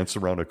dance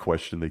around a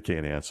question they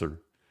can't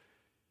answer?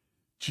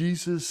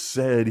 Jesus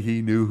said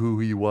he knew who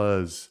he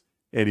was,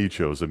 and he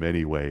chose him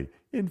anyway.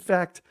 In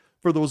fact,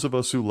 for those of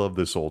us who love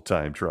this old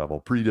time travel,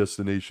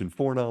 predestination,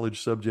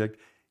 foreknowledge subject,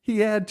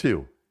 he had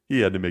to. He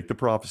had to make the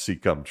prophecy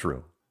come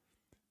true.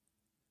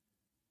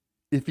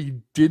 If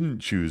he didn't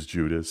choose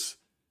Judas,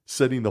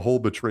 setting the whole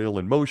betrayal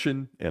in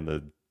motion and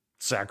the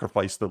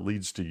sacrifice that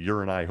leads to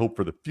your and I hope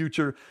for the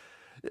future,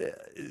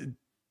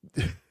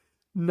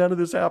 none of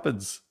this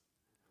happens.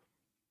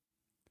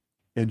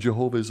 And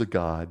Jehovah is a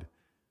God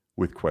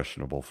with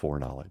questionable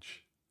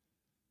foreknowledge.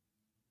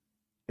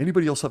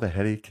 Anybody else have a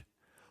headache?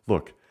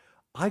 Look,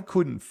 I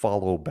couldn't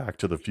follow Back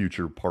to the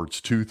Future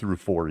parts 2 through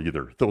 4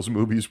 either. Those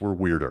movies were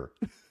weirder.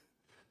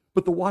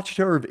 But the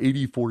Watchtower of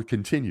 84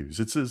 continues.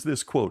 It says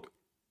this, quote,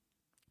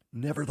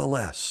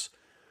 "Nevertheless,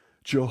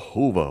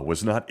 Jehovah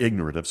was not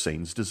ignorant of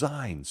Satan's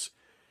designs.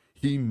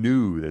 He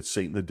knew that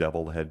Satan the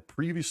devil had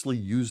previously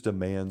used a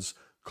man's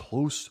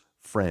close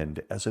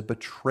friend as a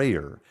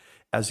betrayer,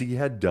 as he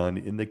had done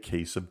in the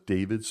case of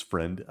David's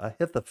friend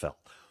Ahithophel."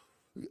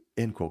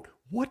 End quote.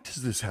 What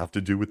does this have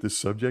to do with this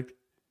subject?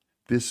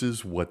 This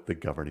is what the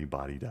governing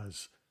body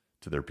does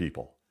to their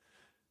people.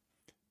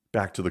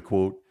 Back to the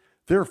quote,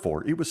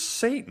 "Therefore, it was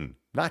Satan,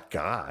 not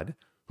God,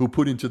 who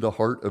put into the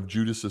heart of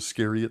Judas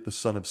Iscariot, the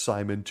son of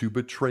Simon, to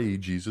betray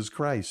Jesus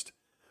Christ.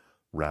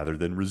 Rather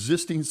than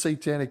resisting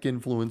satanic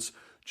influence,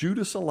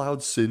 Judas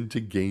allowed sin to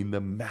gain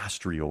the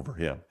mastery over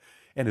him.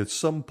 And at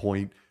some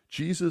point,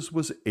 Jesus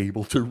was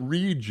able to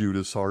read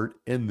Judas' heart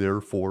and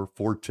therefore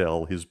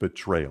foretell his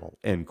betrayal."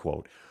 End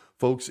quote.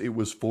 Folks, it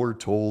was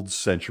foretold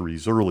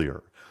centuries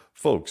earlier.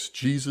 Folks,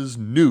 Jesus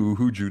knew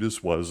who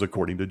Judas was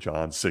according to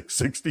John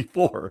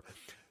 6:64.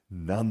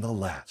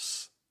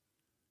 Nonetheless,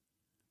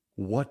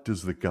 what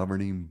does the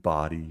governing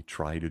body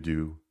try to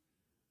do?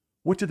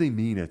 What do they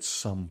mean at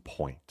some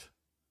point?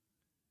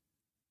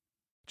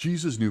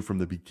 Jesus knew from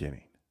the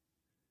beginning.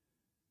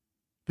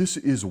 This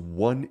is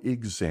one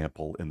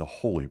example in the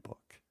Holy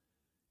Book,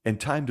 and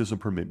time doesn't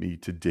permit me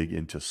to dig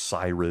into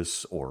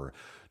Cyrus or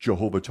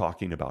Jehovah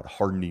talking about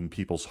hardening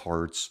people's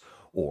hearts,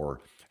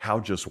 or how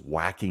just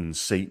whacking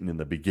Satan in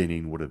the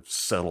beginning would have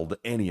settled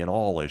any and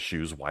all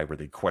issues. Why were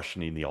they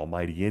questioning the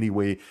Almighty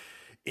anyway?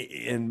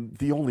 And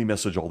the only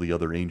message all the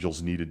other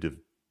angels needed to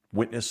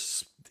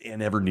witness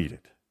and ever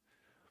needed.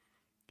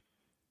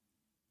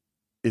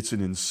 It's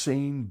an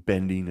insane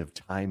bending of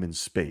time and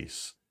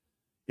space,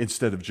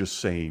 instead of just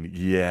saying,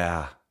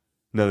 yeah,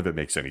 none of it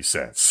makes any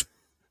sense.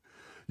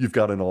 You've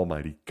got an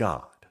almighty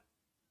God.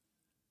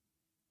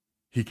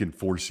 He can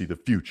foresee the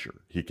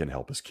future. He can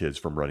help his kids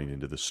from running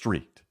into the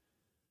street.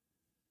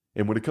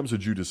 And when it comes to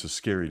Judas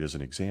Iscariot as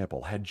an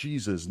example, had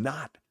Jesus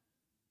not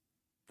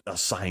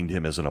assigned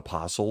him as an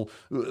apostle,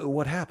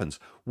 what happens?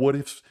 What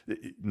if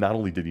not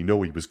only did he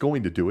know he was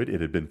going to do it, it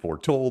had been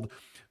foretold,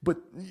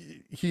 but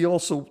he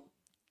also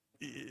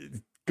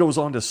goes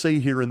on to say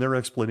here in their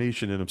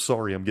explanation, and I'm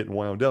sorry I'm getting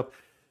wound up,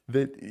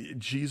 that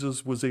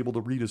Jesus was able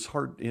to read his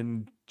heart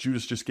and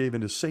Judas just gave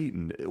in to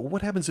Satan.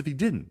 What happens if he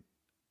didn't?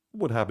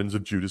 What happens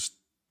if Judas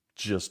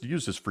just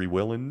used his free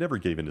will and never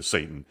gave in to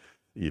Satan,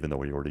 even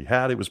though he already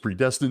had? It was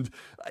predestined.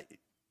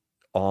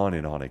 On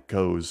and on it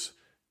goes.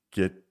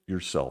 Get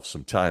yourself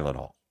some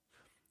Tylenol.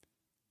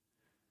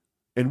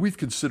 And we've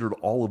considered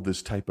all of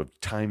this type of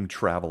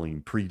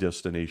time-traveling,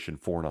 predestination,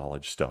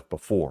 foreknowledge stuff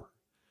before.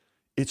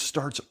 It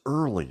starts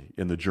early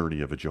in the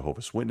journey of a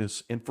Jehovah's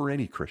Witness and for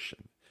any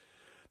Christian.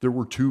 There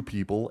were two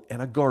people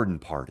and a garden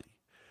party.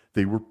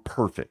 They were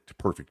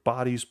perfect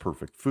bodies,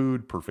 perfect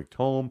food, perfect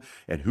home.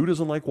 And who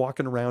doesn't like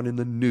walking around in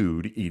the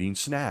nude eating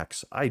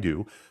snacks? I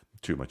do.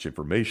 Too much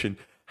information.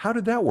 How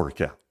did that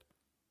work out?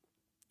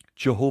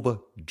 Jehovah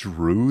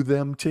drew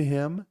them to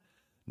him.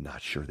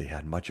 Not sure they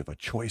had much of a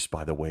choice,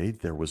 by the way.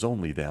 There was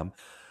only them.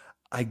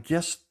 I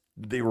guess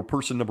they were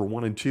person number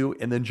 1 and 2,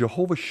 and then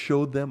Jehovah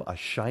showed them a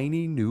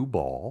shiny new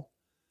ball,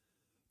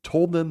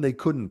 told them they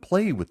couldn't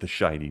play with the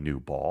shiny new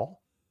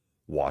ball,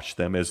 watched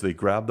them as they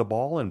grabbed the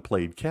ball and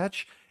played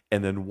catch,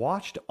 and then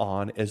watched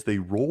on as they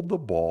rolled the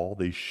ball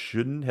they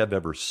shouldn't have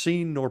ever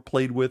seen nor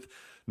played with,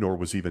 nor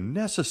was even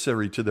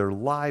necessary to their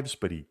lives,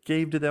 but he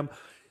gave to them.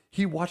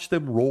 He watched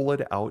them roll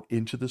it out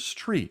into the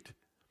street,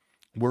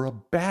 where a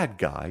bad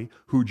guy,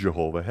 who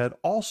Jehovah had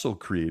also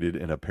created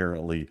and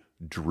apparently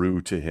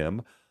drew to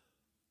him,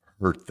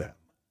 hurt them.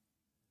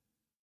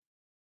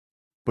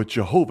 But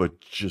Jehovah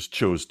just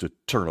chose to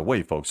turn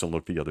away, folks, and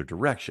look the other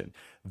direction.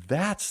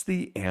 That's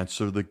the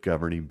answer the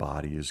governing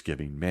body is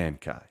giving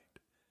mankind.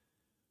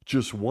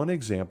 Just one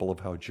example of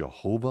how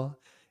Jehovah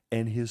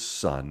and his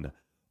Son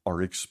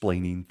are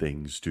explaining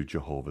things to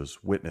Jehovah's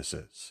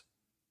Witnesses.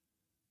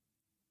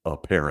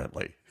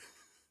 Apparently.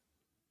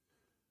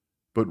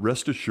 But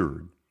rest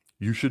assured,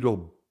 you should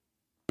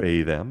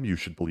obey them. You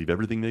should believe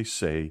everything they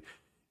say,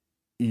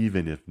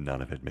 even if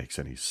none of it makes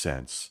any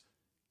sense.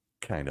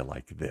 Kind of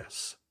like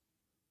this.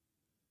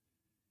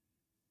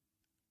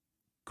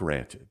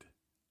 Granted,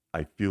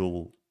 I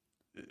feel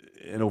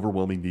an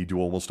overwhelming need to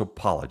almost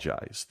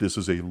apologize. This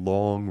is a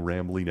long,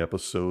 rambling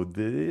episode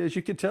that, as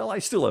you can tell, I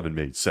still haven't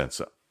made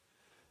sense of.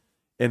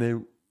 And it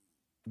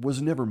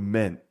was never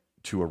meant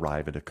to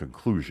arrive at a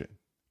conclusion.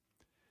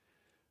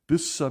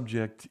 This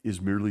subject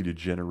is merely to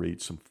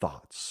generate some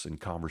thoughts and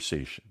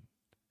conversation.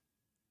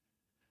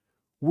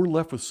 We're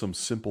left with some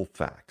simple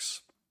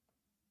facts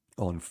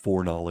on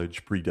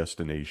foreknowledge,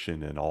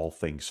 predestination, and all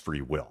things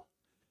free will.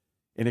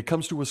 And it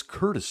comes to us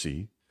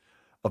courtesy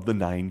of the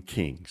 9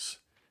 Kings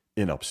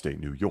in upstate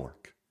New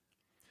York.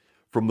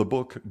 From the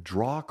book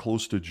Draw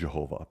Close to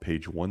Jehovah,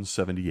 page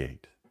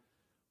 178,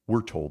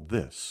 we're told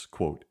this,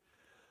 quote,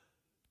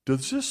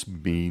 "Does this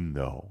mean,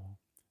 though,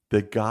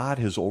 that God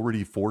has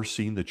already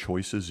foreseen the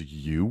choices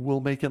you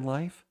will make in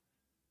life?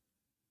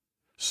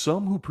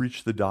 Some who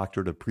preach the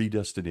doctrine of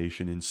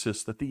predestination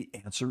insist that the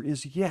answer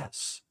is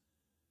yes.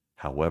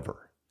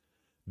 However,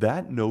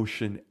 that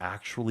notion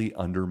actually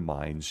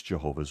undermines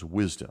Jehovah's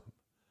wisdom,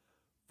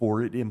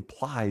 for it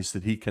implies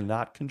that he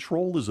cannot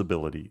control his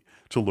ability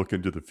to look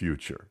into the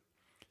future.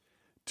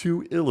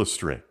 To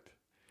illustrate,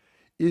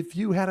 if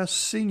you had a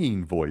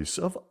singing voice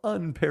of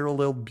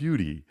unparalleled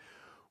beauty,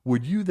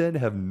 would you then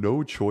have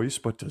no choice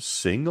but to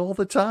sing all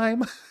the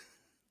time?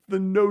 The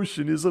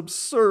notion is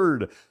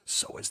absurd.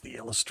 So is the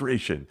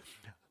illustration.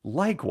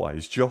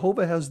 Likewise,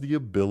 Jehovah has the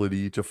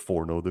ability to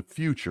foreknow the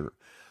future,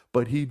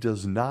 but he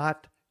does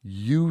not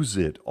use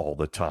it all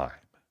the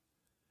time.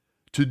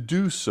 To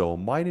do so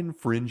might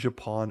infringe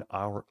upon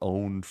our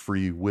own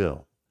free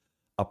will,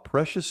 a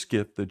precious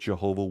gift that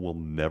Jehovah will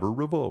never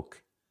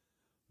revoke.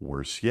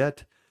 Worse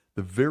yet,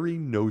 the very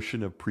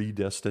notion of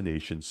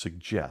predestination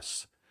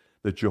suggests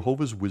that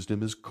Jehovah's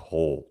wisdom is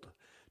cold,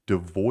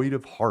 devoid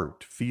of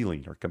heart,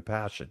 feeling, or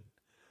compassion.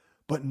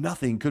 But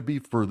nothing could be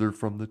further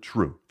from the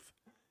truth."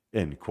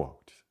 End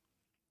quote.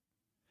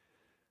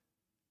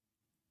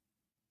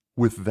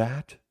 With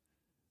that,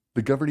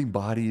 the governing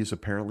body is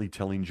apparently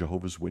telling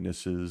Jehovah's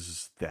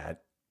Witnesses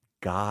that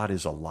God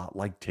is a lot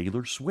like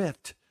Taylor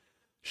Swift.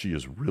 She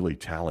is really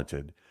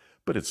talented,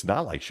 but it's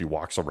not like she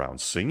walks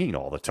around singing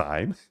all the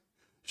time.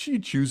 She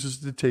chooses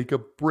to take a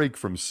break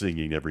from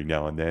singing every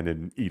now and then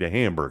and eat a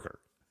hamburger.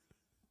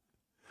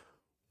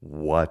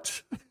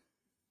 What?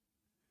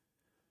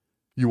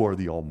 You are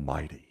the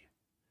Almighty.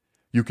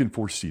 You can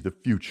foresee the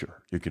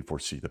future. You can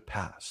foresee the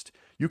past.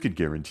 You can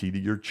guarantee that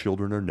your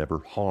children are never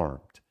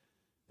harmed,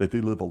 that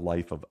they live a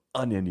life of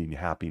unending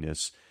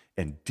happiness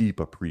and deep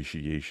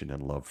appreciation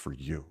and love for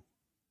you.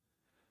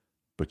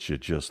 But you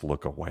just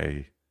look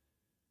away.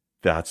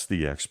 That's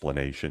the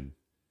explanation.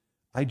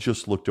 I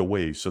just looked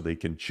away so they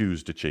can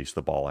choose to chase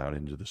the ball out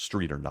into the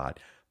street or not.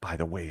 By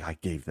the way, I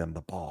gave them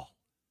the ball.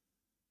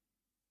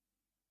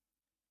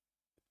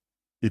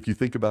 If you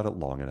think about it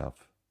long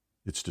enough,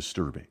 it's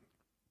disturbing.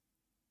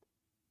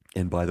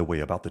 And by the way,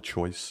 about the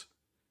choice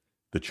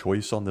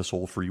on this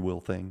whole free will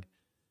thing,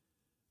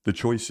 the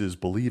choice is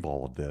believe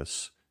all of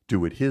this,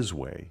 do it his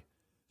way,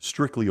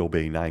 strictly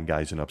obey 9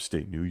 guys in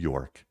upstate New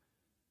York,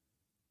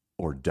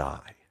 or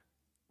die.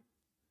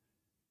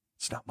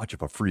 It's not much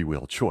of a free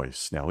will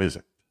choice, now is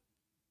it?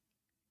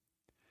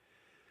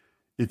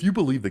 If you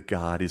believe that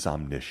God is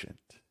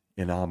omniscient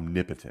and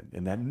omnipotent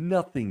and that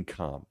nothing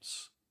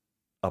comes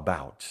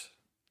about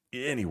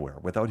anywhere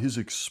without his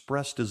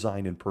express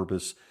design and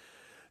purpose,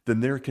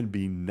 then there can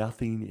be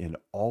nothing in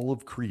all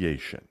of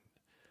creation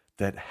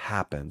that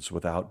happens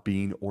without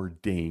being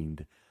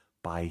ordained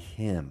by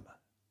him.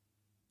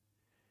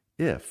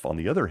 If, on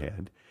the other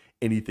hand,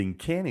 anything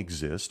can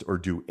exist or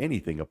do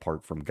anything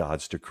apart from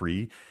God's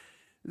decree,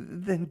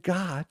 then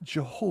God,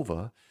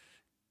 Jehovah,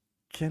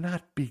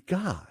 cannot be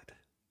God.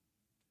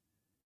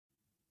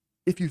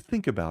 If you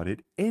think about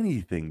it,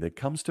 anything that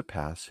comes to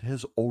pass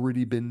has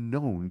already been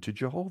known to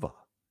Jehovah.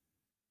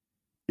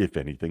 If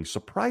anything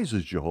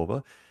surprises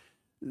Jehovah,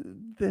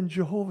 then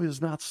Jehovah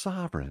is not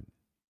sovereign,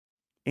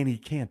 and he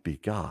can't be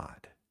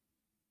God.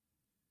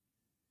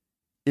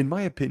 In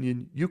my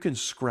opinion, you can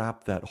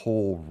scrap that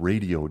whole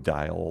radio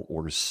dial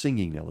or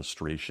singing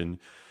illustration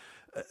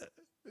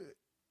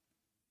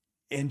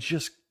and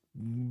just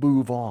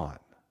move on.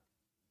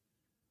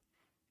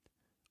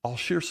 I'll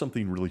share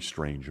something really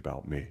strange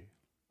about me.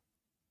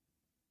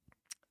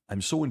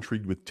 I'm so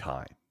intrigued with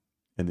time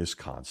and this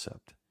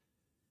concept,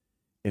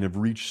 and have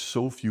reached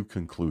so few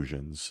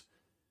conclusions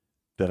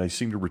that I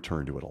seem to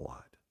return to it a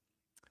lot.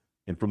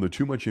 And from the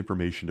too much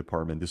information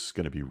department, this is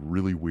going to be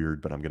really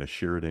weird, but I'm going to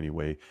share it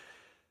anyway.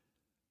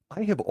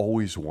 I have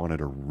always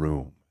wanted a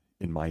room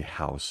in my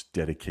house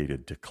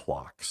dedicated to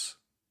clocks.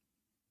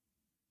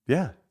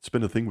 Yeah, it's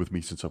been a thing with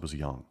me since I was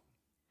young.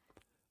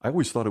 I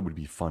always thought it would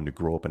be fun to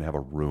grow up and have a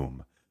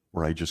room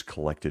where I just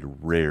collected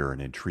rare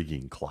and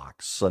intriguing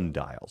clocks,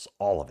 sundials,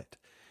 all of it.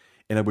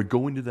 And I would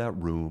go into that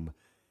room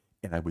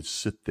and I would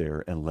sit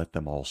there and let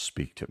them all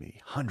speak to me,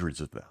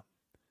 hundreds of them.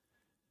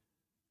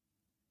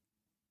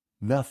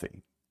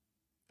 Nothing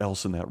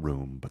else in that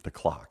room but the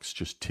clocks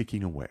just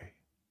ticking away,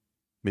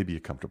 maybe a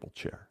comfortable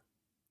chair.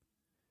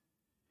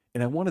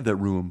 And I wanted that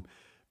room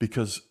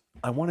because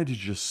I wanted to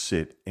just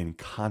sit and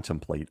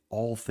contemplate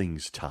all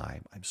things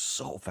time. I'm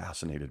so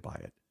fascinated by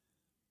it.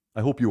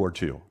 I hope you are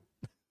too.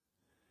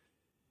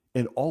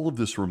 And all of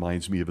this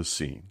reminds me of a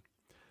scene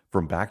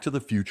from Back to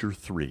the Future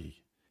 3.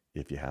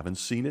 If you haven't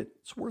seen it,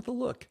 it's worth a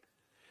look.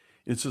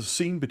 It's a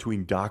scene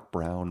between Doc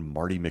Brown,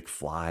 Marty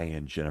McFly,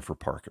 and Jennifer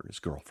Parker, his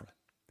girlfriend.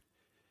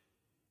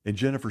 And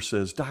Jennifer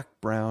says, "Doc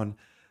Brown,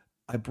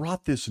 I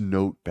brought this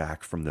note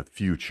back from the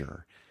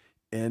future,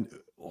 and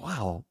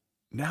wow,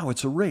 now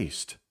it's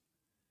erased."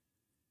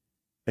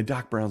 And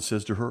Doc Brown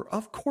says to her,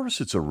 "Of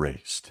course it's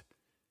erased."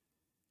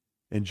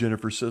 And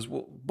Jennifer says,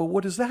 "Well, but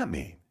what does that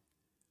mean?"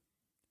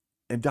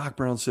 And Doc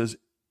Brown says,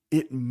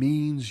 "It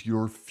means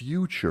your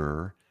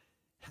future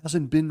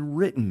hasn't been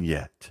written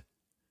yet.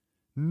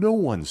 No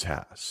one's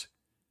has.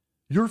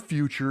 Your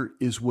future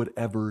is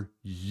whatever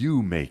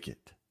you make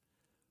it.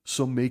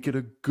 So make it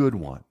a good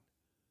one.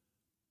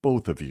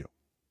 Both of you."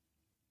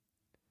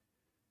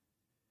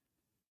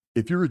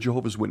 If you're a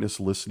Jehovah's Witness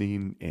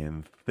listening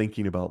and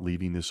thinking about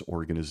leaving this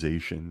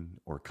organization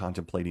or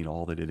contemplating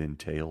all that it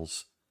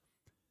entails,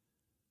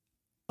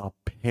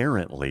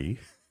 apparently,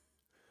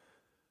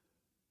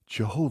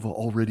 Jehovah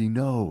already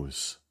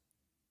knows.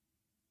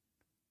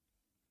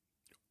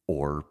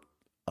 Or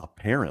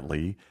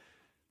apparently,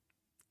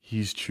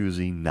 he's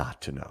choosing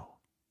not to know.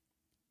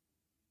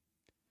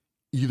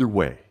 Either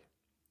way,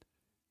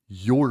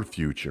 your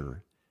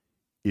future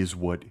is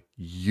what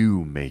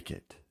you make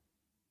it.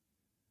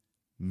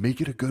 Make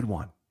it a good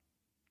one.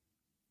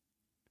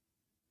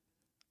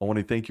 I want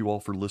to thank you all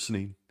for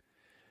listening.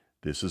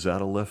 This is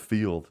Out of Left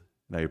Field,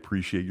 and I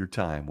appreciate your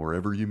time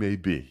wherever you may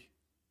be.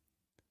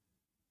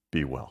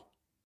 Be well.